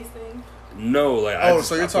and paste thing? No, like I Oh, just,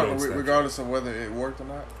 so you're I put it talking on Snapchat. regardless of whether it worked or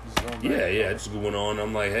not? Just going back? Yeah. I just went on.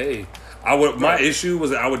 I'm like, hey, I would. My issue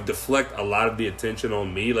was that I would deflect a lot of the attention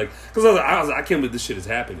on me, like because I was I can't believe this shit is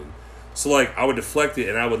happening. So like I would deflect it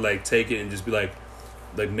and I would like take it and just be like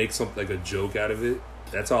make something like a joke out of it.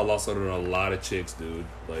 That's how I lost out on a lot of chicks, dude.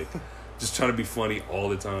 Like just trying to be funny all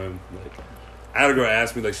the time. Like I had a girl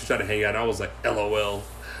ask me like she tried to hang out and I was like, LOL.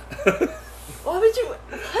 Why would you?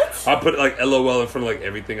 What? I put like LOL in front of like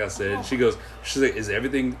everything I said. She's like, is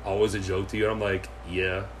everything always a joke to you? And I'm like,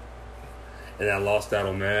 yeah. And I lost out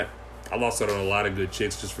on that. I lost out on a lot of good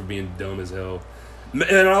chicks just for being dumb as hell. And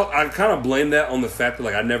I kind of blame that on the fact that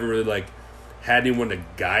like I never really like had anyone to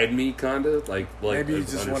guide me, kind of like Maybe you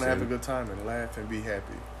to just want to have a understand. good time and laugh and be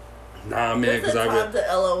happy. Nah, man, There's because a I time to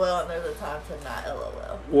LOL and there's a time to not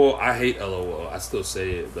LOL. well, I hate LOL. I still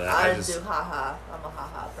say it, but I I just do haha. I'm a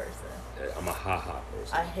haha person. I'm a haha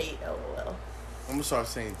person. I hate LOL. I'm gonna start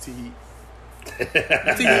saying tee.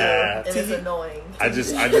 And it's annoying. I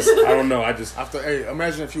don't know. After, hey,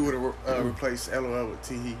 imagine if you would have replaced LOL with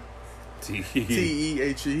tee.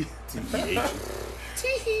 Tehe.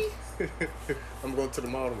 I'm going to the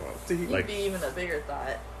mall tomorrow. Tee. You'd like- be even a bigger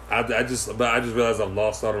thought. I just realized I've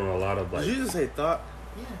lost out on a lot of like. Did you just say thought?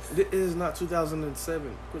 Yes. It is not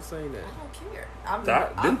 2007. Quit saying that. I don't care. I'm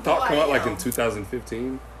Didn't Thought who come I out like in am.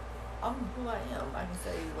 2015? I'm who I am. I can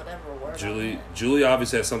say whatever word. I want. Julie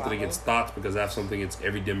obviously has something Bravo. against thoughts because I have something against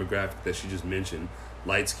every demographic that she just mentioned.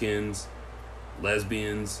 Light skins,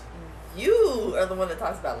 lesbians. You are the one that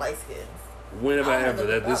talks about light skins. When have I I ever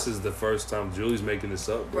never that? This thought- is the first time Julie's making this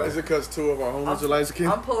up, bro. Is it because two of our homies are light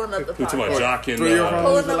skinned? I'm pulling up the We're talking about podcast. Jock and Three of our Pulling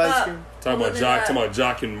homies are them light up. skinned? talking about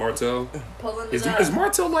Jock and Martel. Pulling Is it up.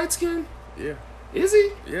 Martel light skin? Yeah. Is he?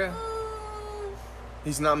 Yeah.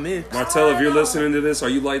 He's not mixed. Martel, if you're I don't- listening to this, are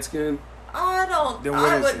you light skinned? I don't. Then what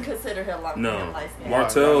I is wouldn't he? consider him like No. him light skin.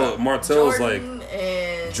 Martel's like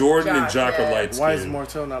Jordan and Jock are light Why is skinned.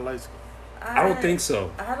 Martel not light skinned? I don't think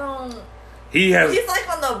so. I don't. He has. He's like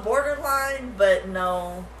on the borderline, but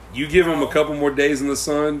no. You give him a couple more days in the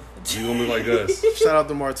sun, you gonna be like us. Shout out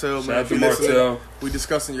to Martel, man. Shout out If to you listening, Martel. We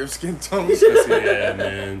discussing your skin tones. Yeah,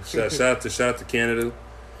 man. Shout out to Canada.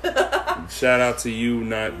 Shout out to you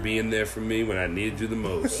not being there for me when I needed you the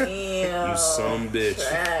most. Damn. You some bitch.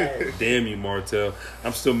 Trash. Damn you, Martell.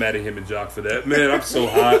 I'm still mad at him and Jock for that. Man, I'm so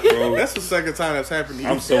hot, bro. That's the second time that's happened to you.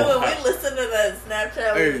 I'm so Dude, hot. we listened to that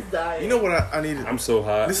Snapchat, we was dying. You know what I needed? I'm so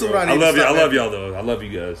hot. This is bro. what I need love to you. I stop love at. y'all though. I love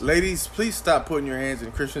you guys. Ladies, please stop putting your hands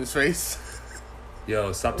in Christian's face.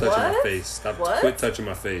 Yo, stop touching my What? face. Stop. What? Quit touching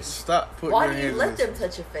my face. Stop putting Why your do hands you let in them his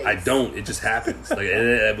touch your face? I don't. It just happens. Like,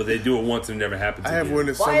 but they do it once and it never happens. I have again.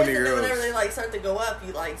 witnessed so Why is many it that girls. whenever they like start to go up,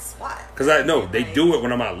 you like swat? Because I know they do it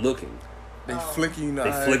when I'm not looking. They flick you in the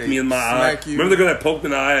They eye. flick me in my eye. smack you. Remember the girl that poked me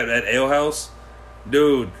in the eye at Ale House?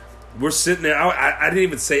 Dude, we're sitting there. I didn't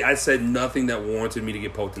even say, I said nothing that warranted me to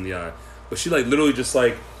get poked in the eye. But she like literally just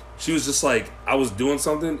like, she was just like, I was doing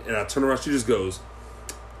something and I turn around, she just goes,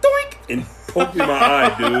 doink, and poked me in my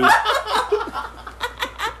eye, dude.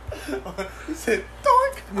 He said,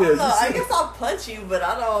 "Doink." I guess I'll punch you, but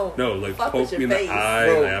I don't. No, like fuck poke with me your in the face. eye.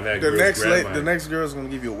 Bro, Like, I've had the girls next grab my- the next girl's gonna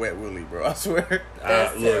give you a wet willy, bro. I swear.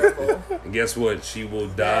 That's look, terrible. and guess what? She will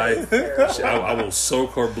That die. is terrible. I will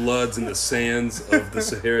soak her bloods in the sands of the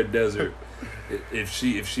Sahara Desert if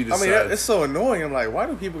she I decides. mean, it's so annoying. I'm like, why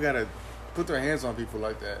do people gotta put their hands on people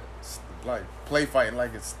like that? It's like play fighting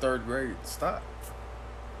like it's third grade. Stop.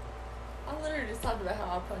 I literally just talked about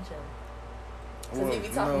how I punch him. Because Well, he be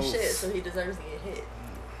talking no, shit, so he deserves to get hit.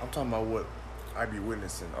 I'm talking about what I be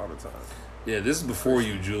witnessing all the time. Yeah, this is before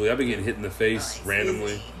you, Julie. I've been getting hit in the face Excuse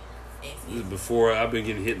randomly. me. This Excuse is me. before I've been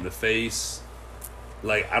getting hit in the face.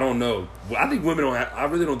 Like, I don't know. Well, I think women don't. I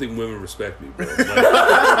really don't think women respect me, bro. Like,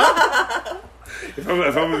 if I'm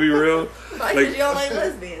gonna be real, Like, like- 'cause you don't like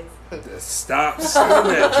lesbians. stop saying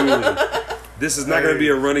that, Julie. This is not going to be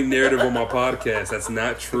a running narrative on my podcast. That's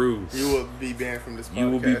not true. You will be banned from this podcast. You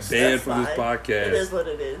will be banned That's from this fine. It is podcast. what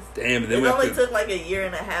it is. Damn, then It we have only to. took like a year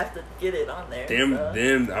and a half to get it on there. Damn, so.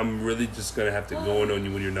 then I'm really just gonna have to go in on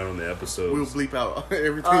you when you're not on the We'll episodes. bleep out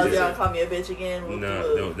everything. Oh, you y'all say. call me a bitch again? Whoop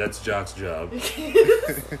No, de whoop. that's Jock's job.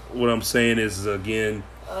 What I'm saying is, again,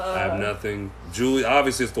 I have nothing. Julie,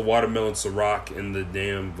 obviously, it's the watermelon Ciroc and the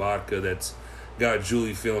damn vodka that's got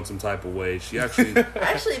Julie feeling some type of way. She actually, I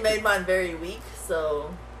actually made mine very weak,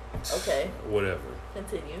 so okay, whatever.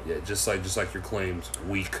 continue. Yeah, just like your claims,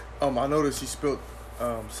 weak. I noticed you spilled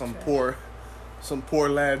some poor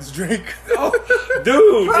lad's drink. Oh, dude,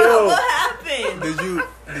 Bro, yo. what happened?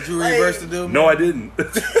 Did you reverse the deal? No, I didn't.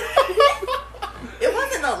 It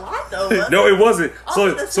wasn't a lot though. Was No, it? it wasn't. I'm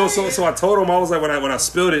So just saying. I told him, I was like, when I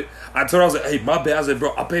spilled it, I told him, I was like, hey, my bad. I was like,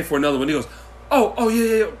 bro, I'll pay for another one. He goes, oh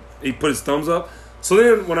yeah. He put his thumbs up. So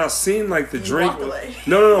then when I seen like the You drink, walked away.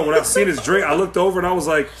 no. When I seen his drink, I looked over and I was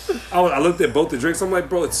like, I looked at both the drinks. I'm like,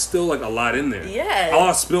 bro, it's still like a lot in there. Yeah. All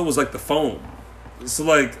I spilled was like the foam. So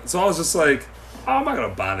I was just like, oh, I'm not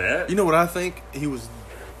gonna buy that. You know what I think? He was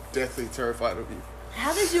deathly terrified of you.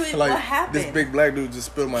 How did you even? Like, what happened? this big black dude just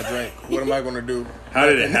spilled my drink. What am I gonna do? How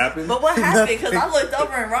did it happen? But what happened? Because I looked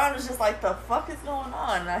over and Ron was just like, "The fuck is going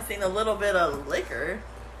on?" And I seen a little bit of liquor.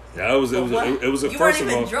 Yeah, it was a You first weren't of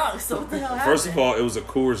even all. drunk, so what the hell happened? First of all, it was a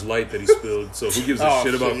Coors Light that he spilled. So who gives a Oh,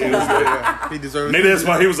 shit about yeah, Coors Light? yeah. He deserves. Maybe that's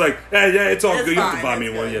why he was like, yeah, it's all It's good. You don't have to buy fine, me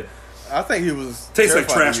it's one good. yet. I think he was. Tastes like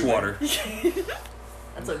terrified trash of you, water.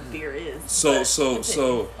 That's what beer is. So But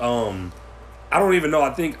continue. I don't even know.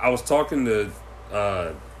 I think I was talking to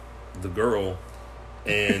the girl,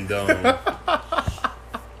 and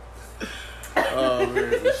Oh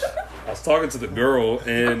man. I was talking to the girl,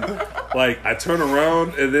 and like I turned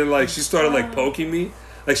around, and then like she started like poking me,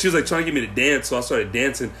 like she was like trying to get me to dance. So I started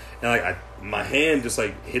dancing, and like my hand just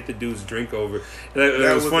like hit the dude's drink over. And it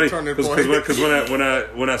That was was funny the turning because point.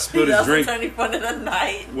 when I spilled That his was drink, turning fun of the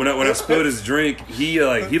night. when I spilled his drink, he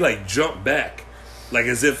jumped back, like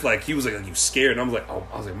as if like he was like you scared, and I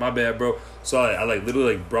was like my bad, bro. So I like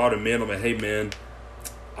literally like brought him in. I'm like, hey man,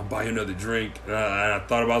 I'll buy you another drink. And I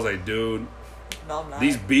thought about, it, I was like, dude, No, I'm not.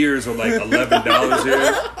 these beers are like $11 here.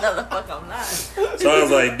 No, the fuck, I'm not. So I was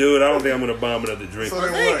like, dude, I don't think I'm gonna buy him another drink. So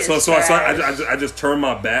then what? So I just turned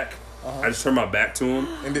my back. I just turned my back to him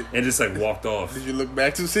And just like walked off. did you look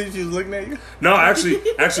back to see if she was looking at you? No,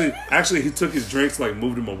 actually, he took his drinks and like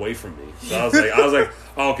moved him away from me. So I was like,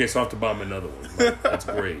 oh, okay, so I have to buy him another one. Like, that's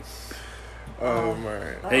great. Oh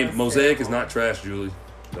man. Hey, That's Mosaic is terrible. not trash, Julie.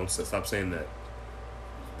 Don't stop saying that.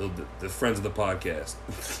 The friends of the podcast.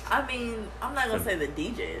 I mean, I'm not gonna say the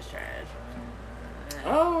DJ is trash.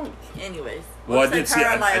 Oh, Anyways, well, I let's did say see.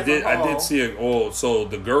 Caroline I as a did. I whole. did see a. Oh, so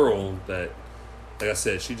the girl that, like I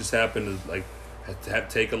said, she just happened to like have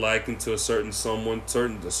take a liking to a certain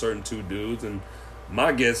two dudes, and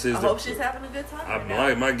my guess is I hope she's having a good time. right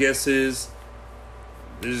now. my guess is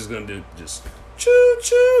they're just gonna do choo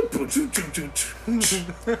choo choo choo choo choo.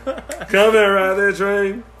 Come here, right there,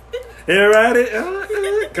 train. Here ride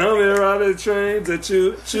it, come here ride the train, the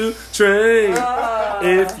choo-choo train.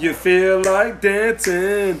 If you feel like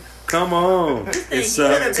dancing, come on, it's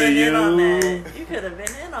up to you. You could have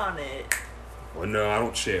been in on it. Well, no, I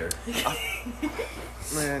don't share.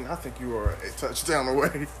 Man, I think you were a touchdown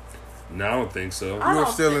away. No, I don't think so. You were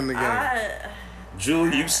still in the game.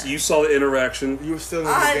 Julie, you saw the interaction. You were still in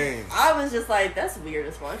the game. I was just like, that's weird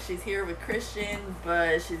as fuck. She's here with Christian,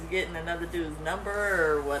 but she's getting another dude's number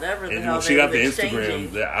or whatever the hell. And she got the exchanging.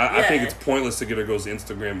 Instagram. I think it's pointless to get a girl's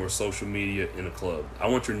Instagram or social media in a club. I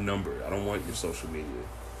want your number. I don't want your social media.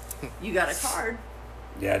 You got a card.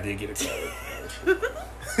 Yeah, I did get a card.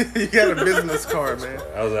 You got a business card, man.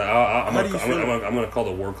 I was like, I'm gonna call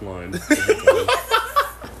the work line.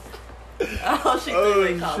 Oh, she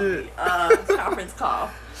clearly called me. Conference call.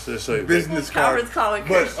 So it's like, Business card. Conference call with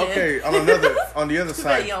But Christian. okay, on the other Too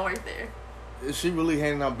bad side, you don't work there. is she really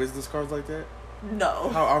handing out business cards like that? No.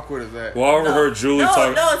 How awkward is that? well, I overheard Julie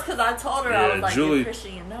talk. No, it's because I told her I Yeah, was like, Julie- give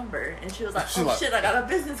Christian your number, and she was like, She's oh like- shit, I got a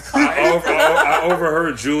business card. I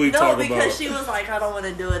overheard Julie No, talk because about. she was like, I don't want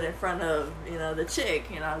to do it in front of the chick,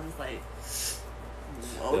 and I was just like,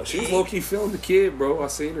 okay. Yeah, she was low key feeling the kid, bro. I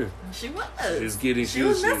seen her. She was. She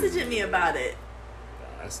was messaging me about it.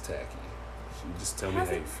 That's tacky. She just tell me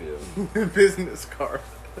how you feel. Business card.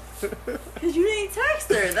 Because you didn't text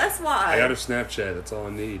her. That's why. I got her Snapchat. That's all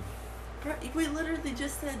I need. Bro, we literally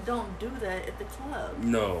just said don't do that at the club.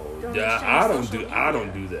 No, Don't yeah, exchange I don't social do. media. I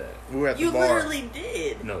don't do that. We were at the You bar. literally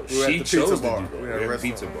did. No, We were at she the chose pizza to bar. do that. We We had a had a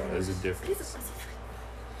pizza restaurant. bar. There's a difference.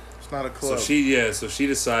 It's not a club. So she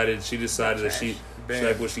decided that she Bam.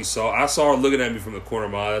 liked what she saw. I saw her looking at me from the corner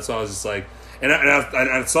of my eye. That's why I was just like, and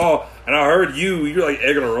I saw and I heard you're like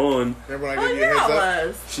egging her on. Remember when I Oh gave you a yeah, heads I up?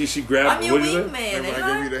 was. She grabbed. I'm your What did you say? wingman, Remember ain't when I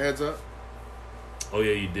gave I? you the heads up? Oh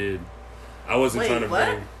yeah, you did. I wasn't Wait, trying to what?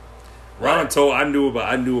 bring. Ron told I knew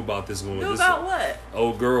about this woman. Knew This about what?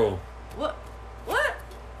 old girl. What? What?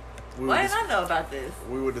 We Why would, didn't I know about this?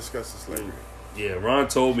 we would discuss this later. Yeah, Ron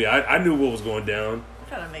told me. I knew what was going down. I'm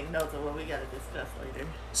trying to make notes of what we got to discuss later.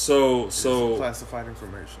 So Classified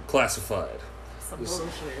information. classified. Some Listen.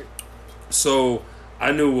 bullshit. So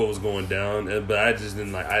I knew what was going down, but I just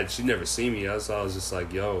didn't like. She never seen me. So I was just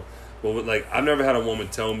like, yo. Well, like I've never had a woman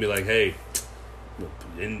tell me like, hey.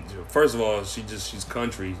 And first of all, she's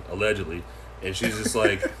country allegedly, and she's just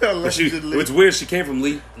like. Allegedly. It's weird. She came from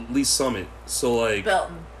Lee Summit, so like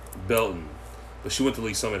Belton. but she went to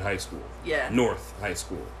Lee Summit High School. Yeah. North High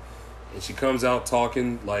School. And she comes out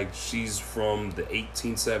talking like she's from the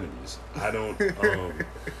 1870s. I don't,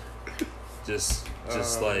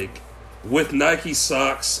 just like with Nike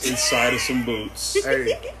socks inside of some boots.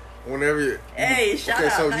 Hey, whenever you... Hey, shout okay,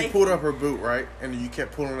 out so Nike. you pulled up her boot, right? And you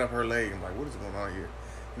kept pulling up her leg. I'm like, what is going on here?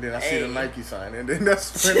 And then I see the Hey. Nike sign. And then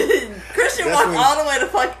that's when... Christian That's walked when- all the way the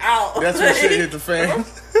fuck out. That's when shit hit the fan.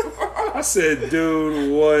 I said,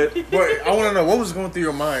 dude, what? But I want to know, what was going through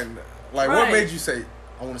your mind? Like, what Right. made you say,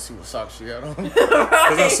 I want to see what socks she had on?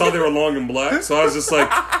 Because I saw they were long and black. So I was just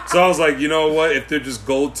like, you know what? If they're just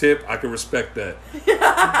gold tip, I can respect that.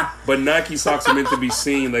 But Nike socks are meant to be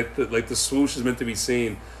seen. Like the swoosh is meant to be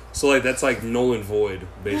seen. So like that's like null and void,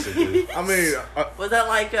 basically. I mean, Was that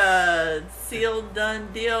like a sealed done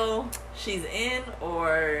deal? She's in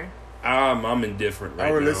or I'm indifferent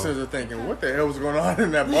right our now. listeners are thinking, what the hell was going on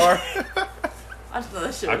in that bar? I just thought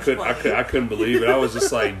that shit I was couldn't. I couldn't believe it. I was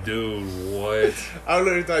just like, dude, what? I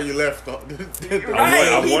literally thought you left.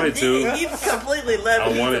 I wanted to. He completely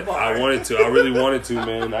left the bar. I wanted to. I really wanted to,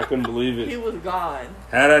 man. I couldn't believe He it. was gone.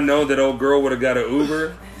 Had I known that old girl would have got an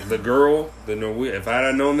Uber, the Norwegian. If I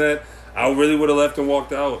had known that, I really would have left and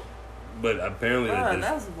walked out. But apparently,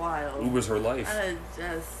 That was wild. Uber's her life. I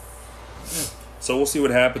just So we'll see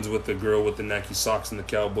what happens with the girl with the Nike socks and the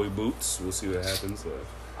cowboy boots. We'll see what happens.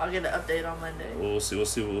 I'll get an update on Monday. We'll see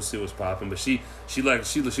what's popping. But she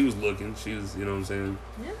was looking. She was, you know what I'm saying.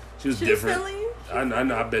 Yeah. She was She different. was feeling you. I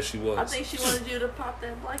know. I bet she was. I think she wanted you to pop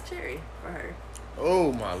that black cherry for her.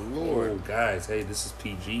 Oh, my Oh, Lord. guys, hey, this is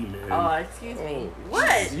PG, man. Oh, excuse me. Oh,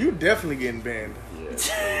 What? You definitely getting banned.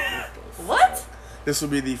 Yeah. What? This will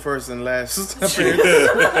be the first and last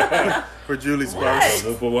appearance for Julie Sparks.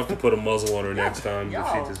 What? We'll have to put a muzzle on her next time. If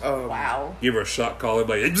Yo, she just wow. give her a shot collar,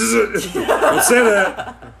 like, don't say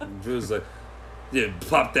that. Julie's like, yeah,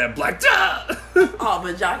 pop that black. Oh,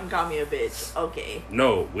 but y'all can call me a bitch. Okay.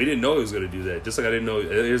 No, we didn't know he was gonna do that. Just like I didn't know.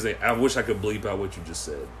 Here's the thing. I wish I could bleep out what you just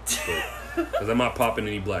said, because I'm not popping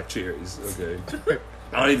any black cherries. Okay.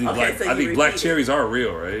 I don't even Okay, black. so I you think black repeat it. cherries are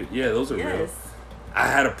real, right? Yeah, those are real. Yes. I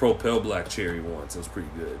had a Propel black cherry once. It was pretty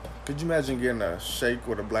good. Could you imagine getting a shake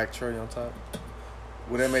with a black cherry on top?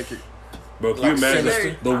 Would that make it Bro, can you Like imagine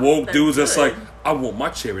sinister. the woke That's dudes that's good. like, I want my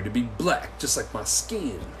cherry to be black, just like my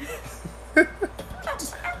skin.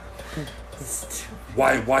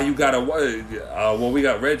 Why you gotta? Well, we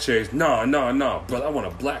got red cherries. No, brother, I want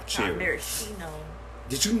a black cherry. Maraschino.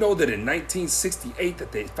 Did you know that in 1968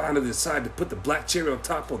 that they finally decided to put the black cherry on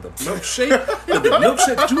top of the milkshake?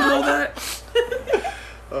 Did you know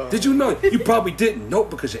that? Did you know? You probably didn't. Nope,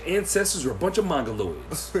 because your ancestors were a bunch of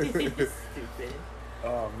mongoloids. Stupid.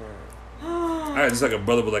 Oh man. All right, just like a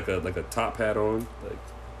brother with like a top hat on. Like,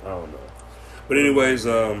 I don't know. But anyways,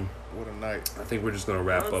 What a night. I think we're just gonna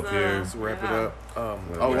wrap What's up here. Let's wrap it Yeah.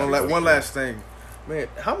 up. One last thing, man.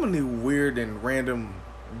 How many weird and random,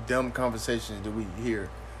 dumb conversations do we hear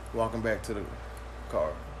walking back to the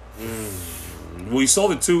car? We saw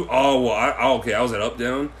the two. Oh well, okay. I was at Up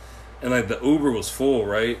Down, and like the Uber was full,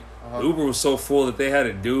 right? The Uber was so full that they had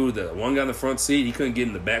a dude. The one guy in the front seat, he couldn't get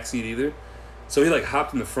in the back seat either, so he like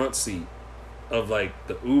hopped in the front seat of like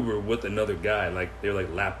the Uber with another guy. Like they were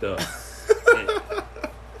like lapped up. And-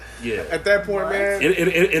 yeah, At that point, What? man.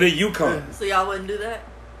 in a Yukon. So y'all wouldn't do that?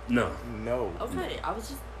 No, No. Okay, I was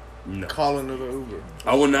just no. Calling to the Uber.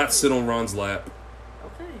 I will not sit on Ron's lap.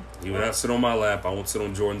 okay. He will not sit on my lap. I won't sit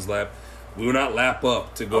on Jordan's lap. We will not lap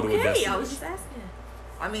up to go to a Okay, destination. I was just asking.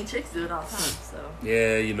 I mean, chicks do it all the time, so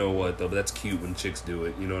Yeah, you know what though? But that's cute when chicks do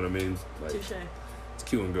it. You know what I mean? Like, touche. it's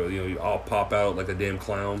cute when girls, you all pop out like a damn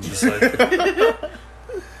clown, just like.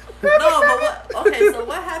 No, but what? Okay, so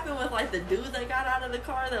what happened with like the dude that got out of the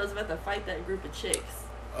car that was about to fight that group of chicks?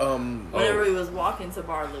 Whenever he was walking to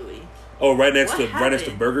Bar Louie. Oh, right next What to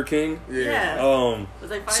happened? Burger King. Yeah. Um.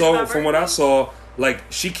 Was they fighting So about from what Burger I saw, like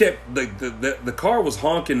she kept the car was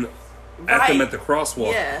honking at them Right. at the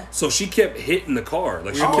crosswalk. Yeah. So she kept hitting the car.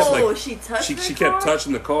 Like she Oh, kept like she touched she the kept car?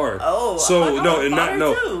 touching the car. Oh, I so thought no, I and thought not her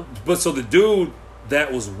no. too. But so the dude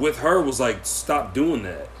that was with her was like, stop doing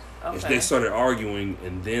that. And Okay. they started arguing,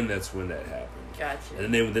 and then that's when that happened. Gotcha.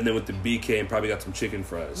 And then they went to BK and probably got some chicken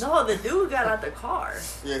fries. No, the dude got out the car.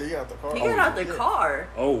 Yeah, he got the car. He got out the yeah. car.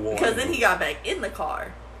 Oh, wow. Because then he got back in the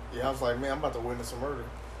car. Yeah, I was like, man, I'm about to witness a murder.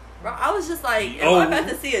 Bro, I was just like, am Oh, I about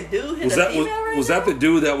to see a dude hit was a that female right was now? that the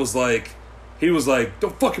dude that was like, he was like,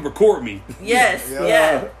 don't fucking record me. Yes, Yeah.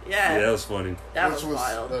 yeah. Yeah, that was funny. That Which was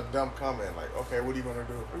wild. a dumb comment. Like, okay, what are you gonna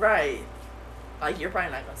do? Right. Like, you're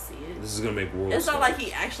probably not going to see it. This is gonna make world. It's not stars. like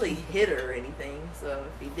he actually hit her or anything. So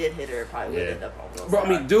if he did hit her, it probably would Yeah. end up on Will Bro, I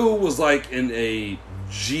Smith. mean, dude was like in a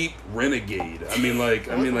Jeep Renegade. I mean, like,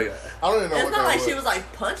 I don't even know It's what not that like was. she was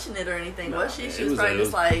like punching it or anything, was she? She was it probably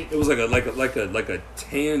just like, it was like a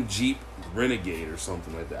tan Jeep Renegade or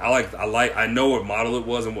something like that. I know what model it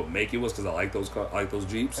was and what make it was because I like those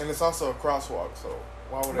Jeeps. And it's also a crosswalk, so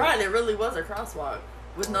why would right, it really was a crosswalk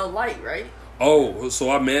with no light, right? Oh,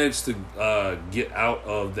 so I managed to get out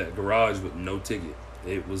of that garage with no ticket.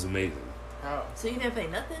 It was amazing. How? So you didn't pay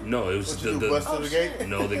nothing? No, it was What just you do, bust Oh, through the shit. gate?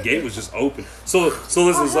 no, the gate was just open. So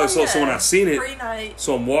listen, it's like so when I seen it, Free night.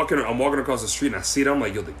 so I'm walking across the street and I see it. I'm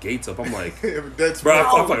like, yo, the gate's up. I'm like, That's bro,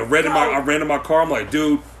 No, I ran to my car. I'm like,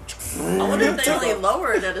 dude, I wonder if they only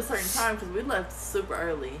lowered at a certain time because we left super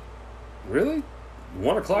early. really?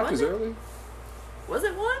 1 o'clock Was is it? early? Was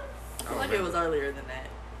it 1? I feel like it was earlier than that.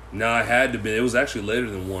 No, it had to be. It was actually later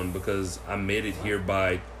than 1 because I made it here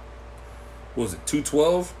by, what was it,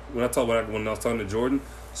 2:12 when I was talking to Jordan.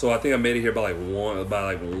 So I think I made it here by like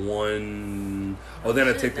 1. Oh, then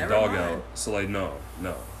I shit, take the never dog mind. out. So like no,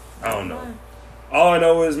 I don't know. All I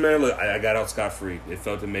know is, man, look, I got out scot free. It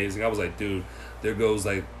felt amazing. I was like, dude, there goes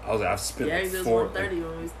like I've spent Yeah, like it was 4. 1:30 when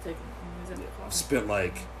we was taking. When we was at the car. I've spent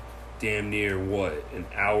like damn near an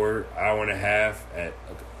hour and a half at.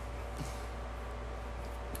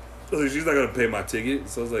 So she's not gonna pay my ticket,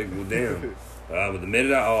 so I was like, well, damn. But the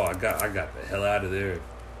minute I got the hell out of there.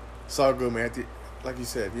 It's all good, man. Like you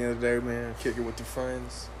said, at the end of the day, man, kick it with your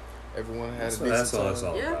friends. Everyone had a decent That's all time. it's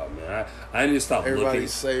all Yeah. about, man. I need to stop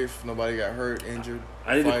Everybody's looking. safe. Nobody got hurt, injured.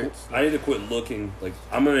 I need fights. to quit looking. Like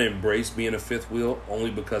I'm gonna embrace being a fifth wheel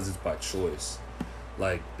only because it's by choice.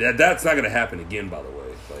 Like that's not gonna happen again. By the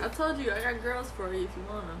way, I like, told you I got girls for you if you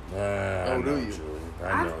want them. I Oh, know, do you? Julie.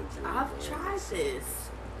 I know, Julie. I've tried this.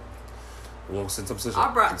 Well, since I'm such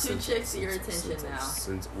I brought 2 chicks to your attention now.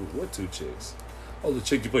 Since what 2 chicks? Oh, the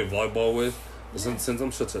chick you play volleyball with. Well, since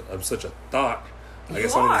I'm such a thought, I You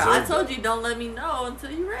guess are. I I deserve told that. you don't let me know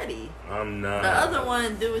until you're ready. I'm not. The other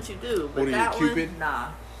one, do what you do, but What are you, that Cupid? one, nah.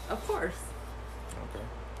 Of course. Okay.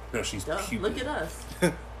 No, she's Duh. putrid. Look at us.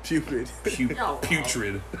 Cupid. Yo,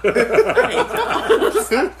 Putrid. I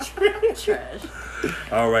hate y'all. Trash.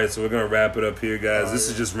 All right, so we're gonna wrap it up here, guys. Oh, This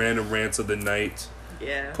is yeah. just random rants of the night,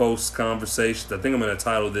 Yeah. post conversations. I think I'm gonna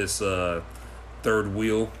title this "Third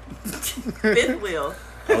Wheel." Fifth wheel.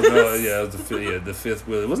 Oh no, yeah, it was the fifth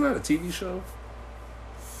wheel. Wasn't that a TV show?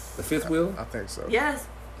 The Fifth Wheel? I think so. Yes.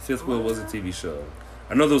 The Fifth Wheel was a TV show.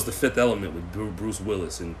 I know there was The Fifth Element with Bruce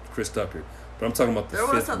Willis and Chris Tucker, but I'm talking about the There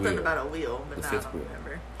Fifth was something Wheel. about a wheel, but The now I Fifth don't Wheel.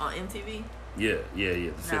 remember. On MTV? Yeah, the Nah,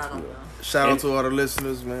 I Fifth don't Wheel. know. Shout out to all the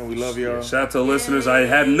listeners, man. We love y'all. Shout out to the listeners. I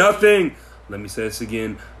have nothing. Let me say this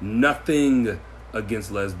again. Nothing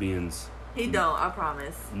against lesbians. He don't, I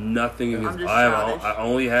promise. Nothing I'm against. just I childish.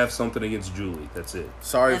 only have something against Julie. That's it.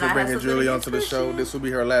 Sorry And for I have bringing something Julie against onto the show. Christian. This will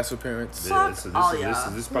be her last appearance. Yeah, Fuck all y'all.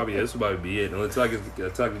 this will probably be it until I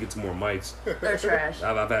can get some more mics. They're trash.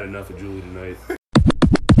 I've had enough of Julie tonight.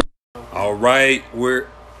 All right, we're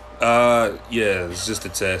it's just a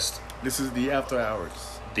test. This is the after hours.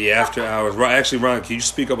 The after hours. Actually, Ron, can you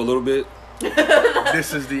speak up a little bit?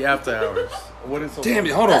 This is the after hours. What is so Damn it!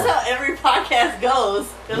 funny? Hold That's on. how every podcast goes.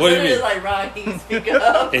 What do you mean? It's like, Ron, can you speak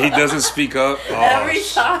up? And he doesn't speak up. Oh, Every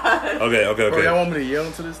time. Okay. Bro, y'all want me to yell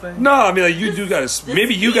into this thing? No, I mean like you do gotta.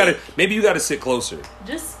 Maybe you gotta sit closer.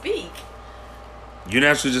 Just speak. You're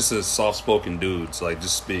naturally just a soft spoken dude. So like,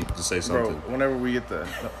 just speak, just say Bro, something. whenever we get the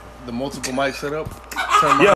multiple mics set up, turn my Yeah.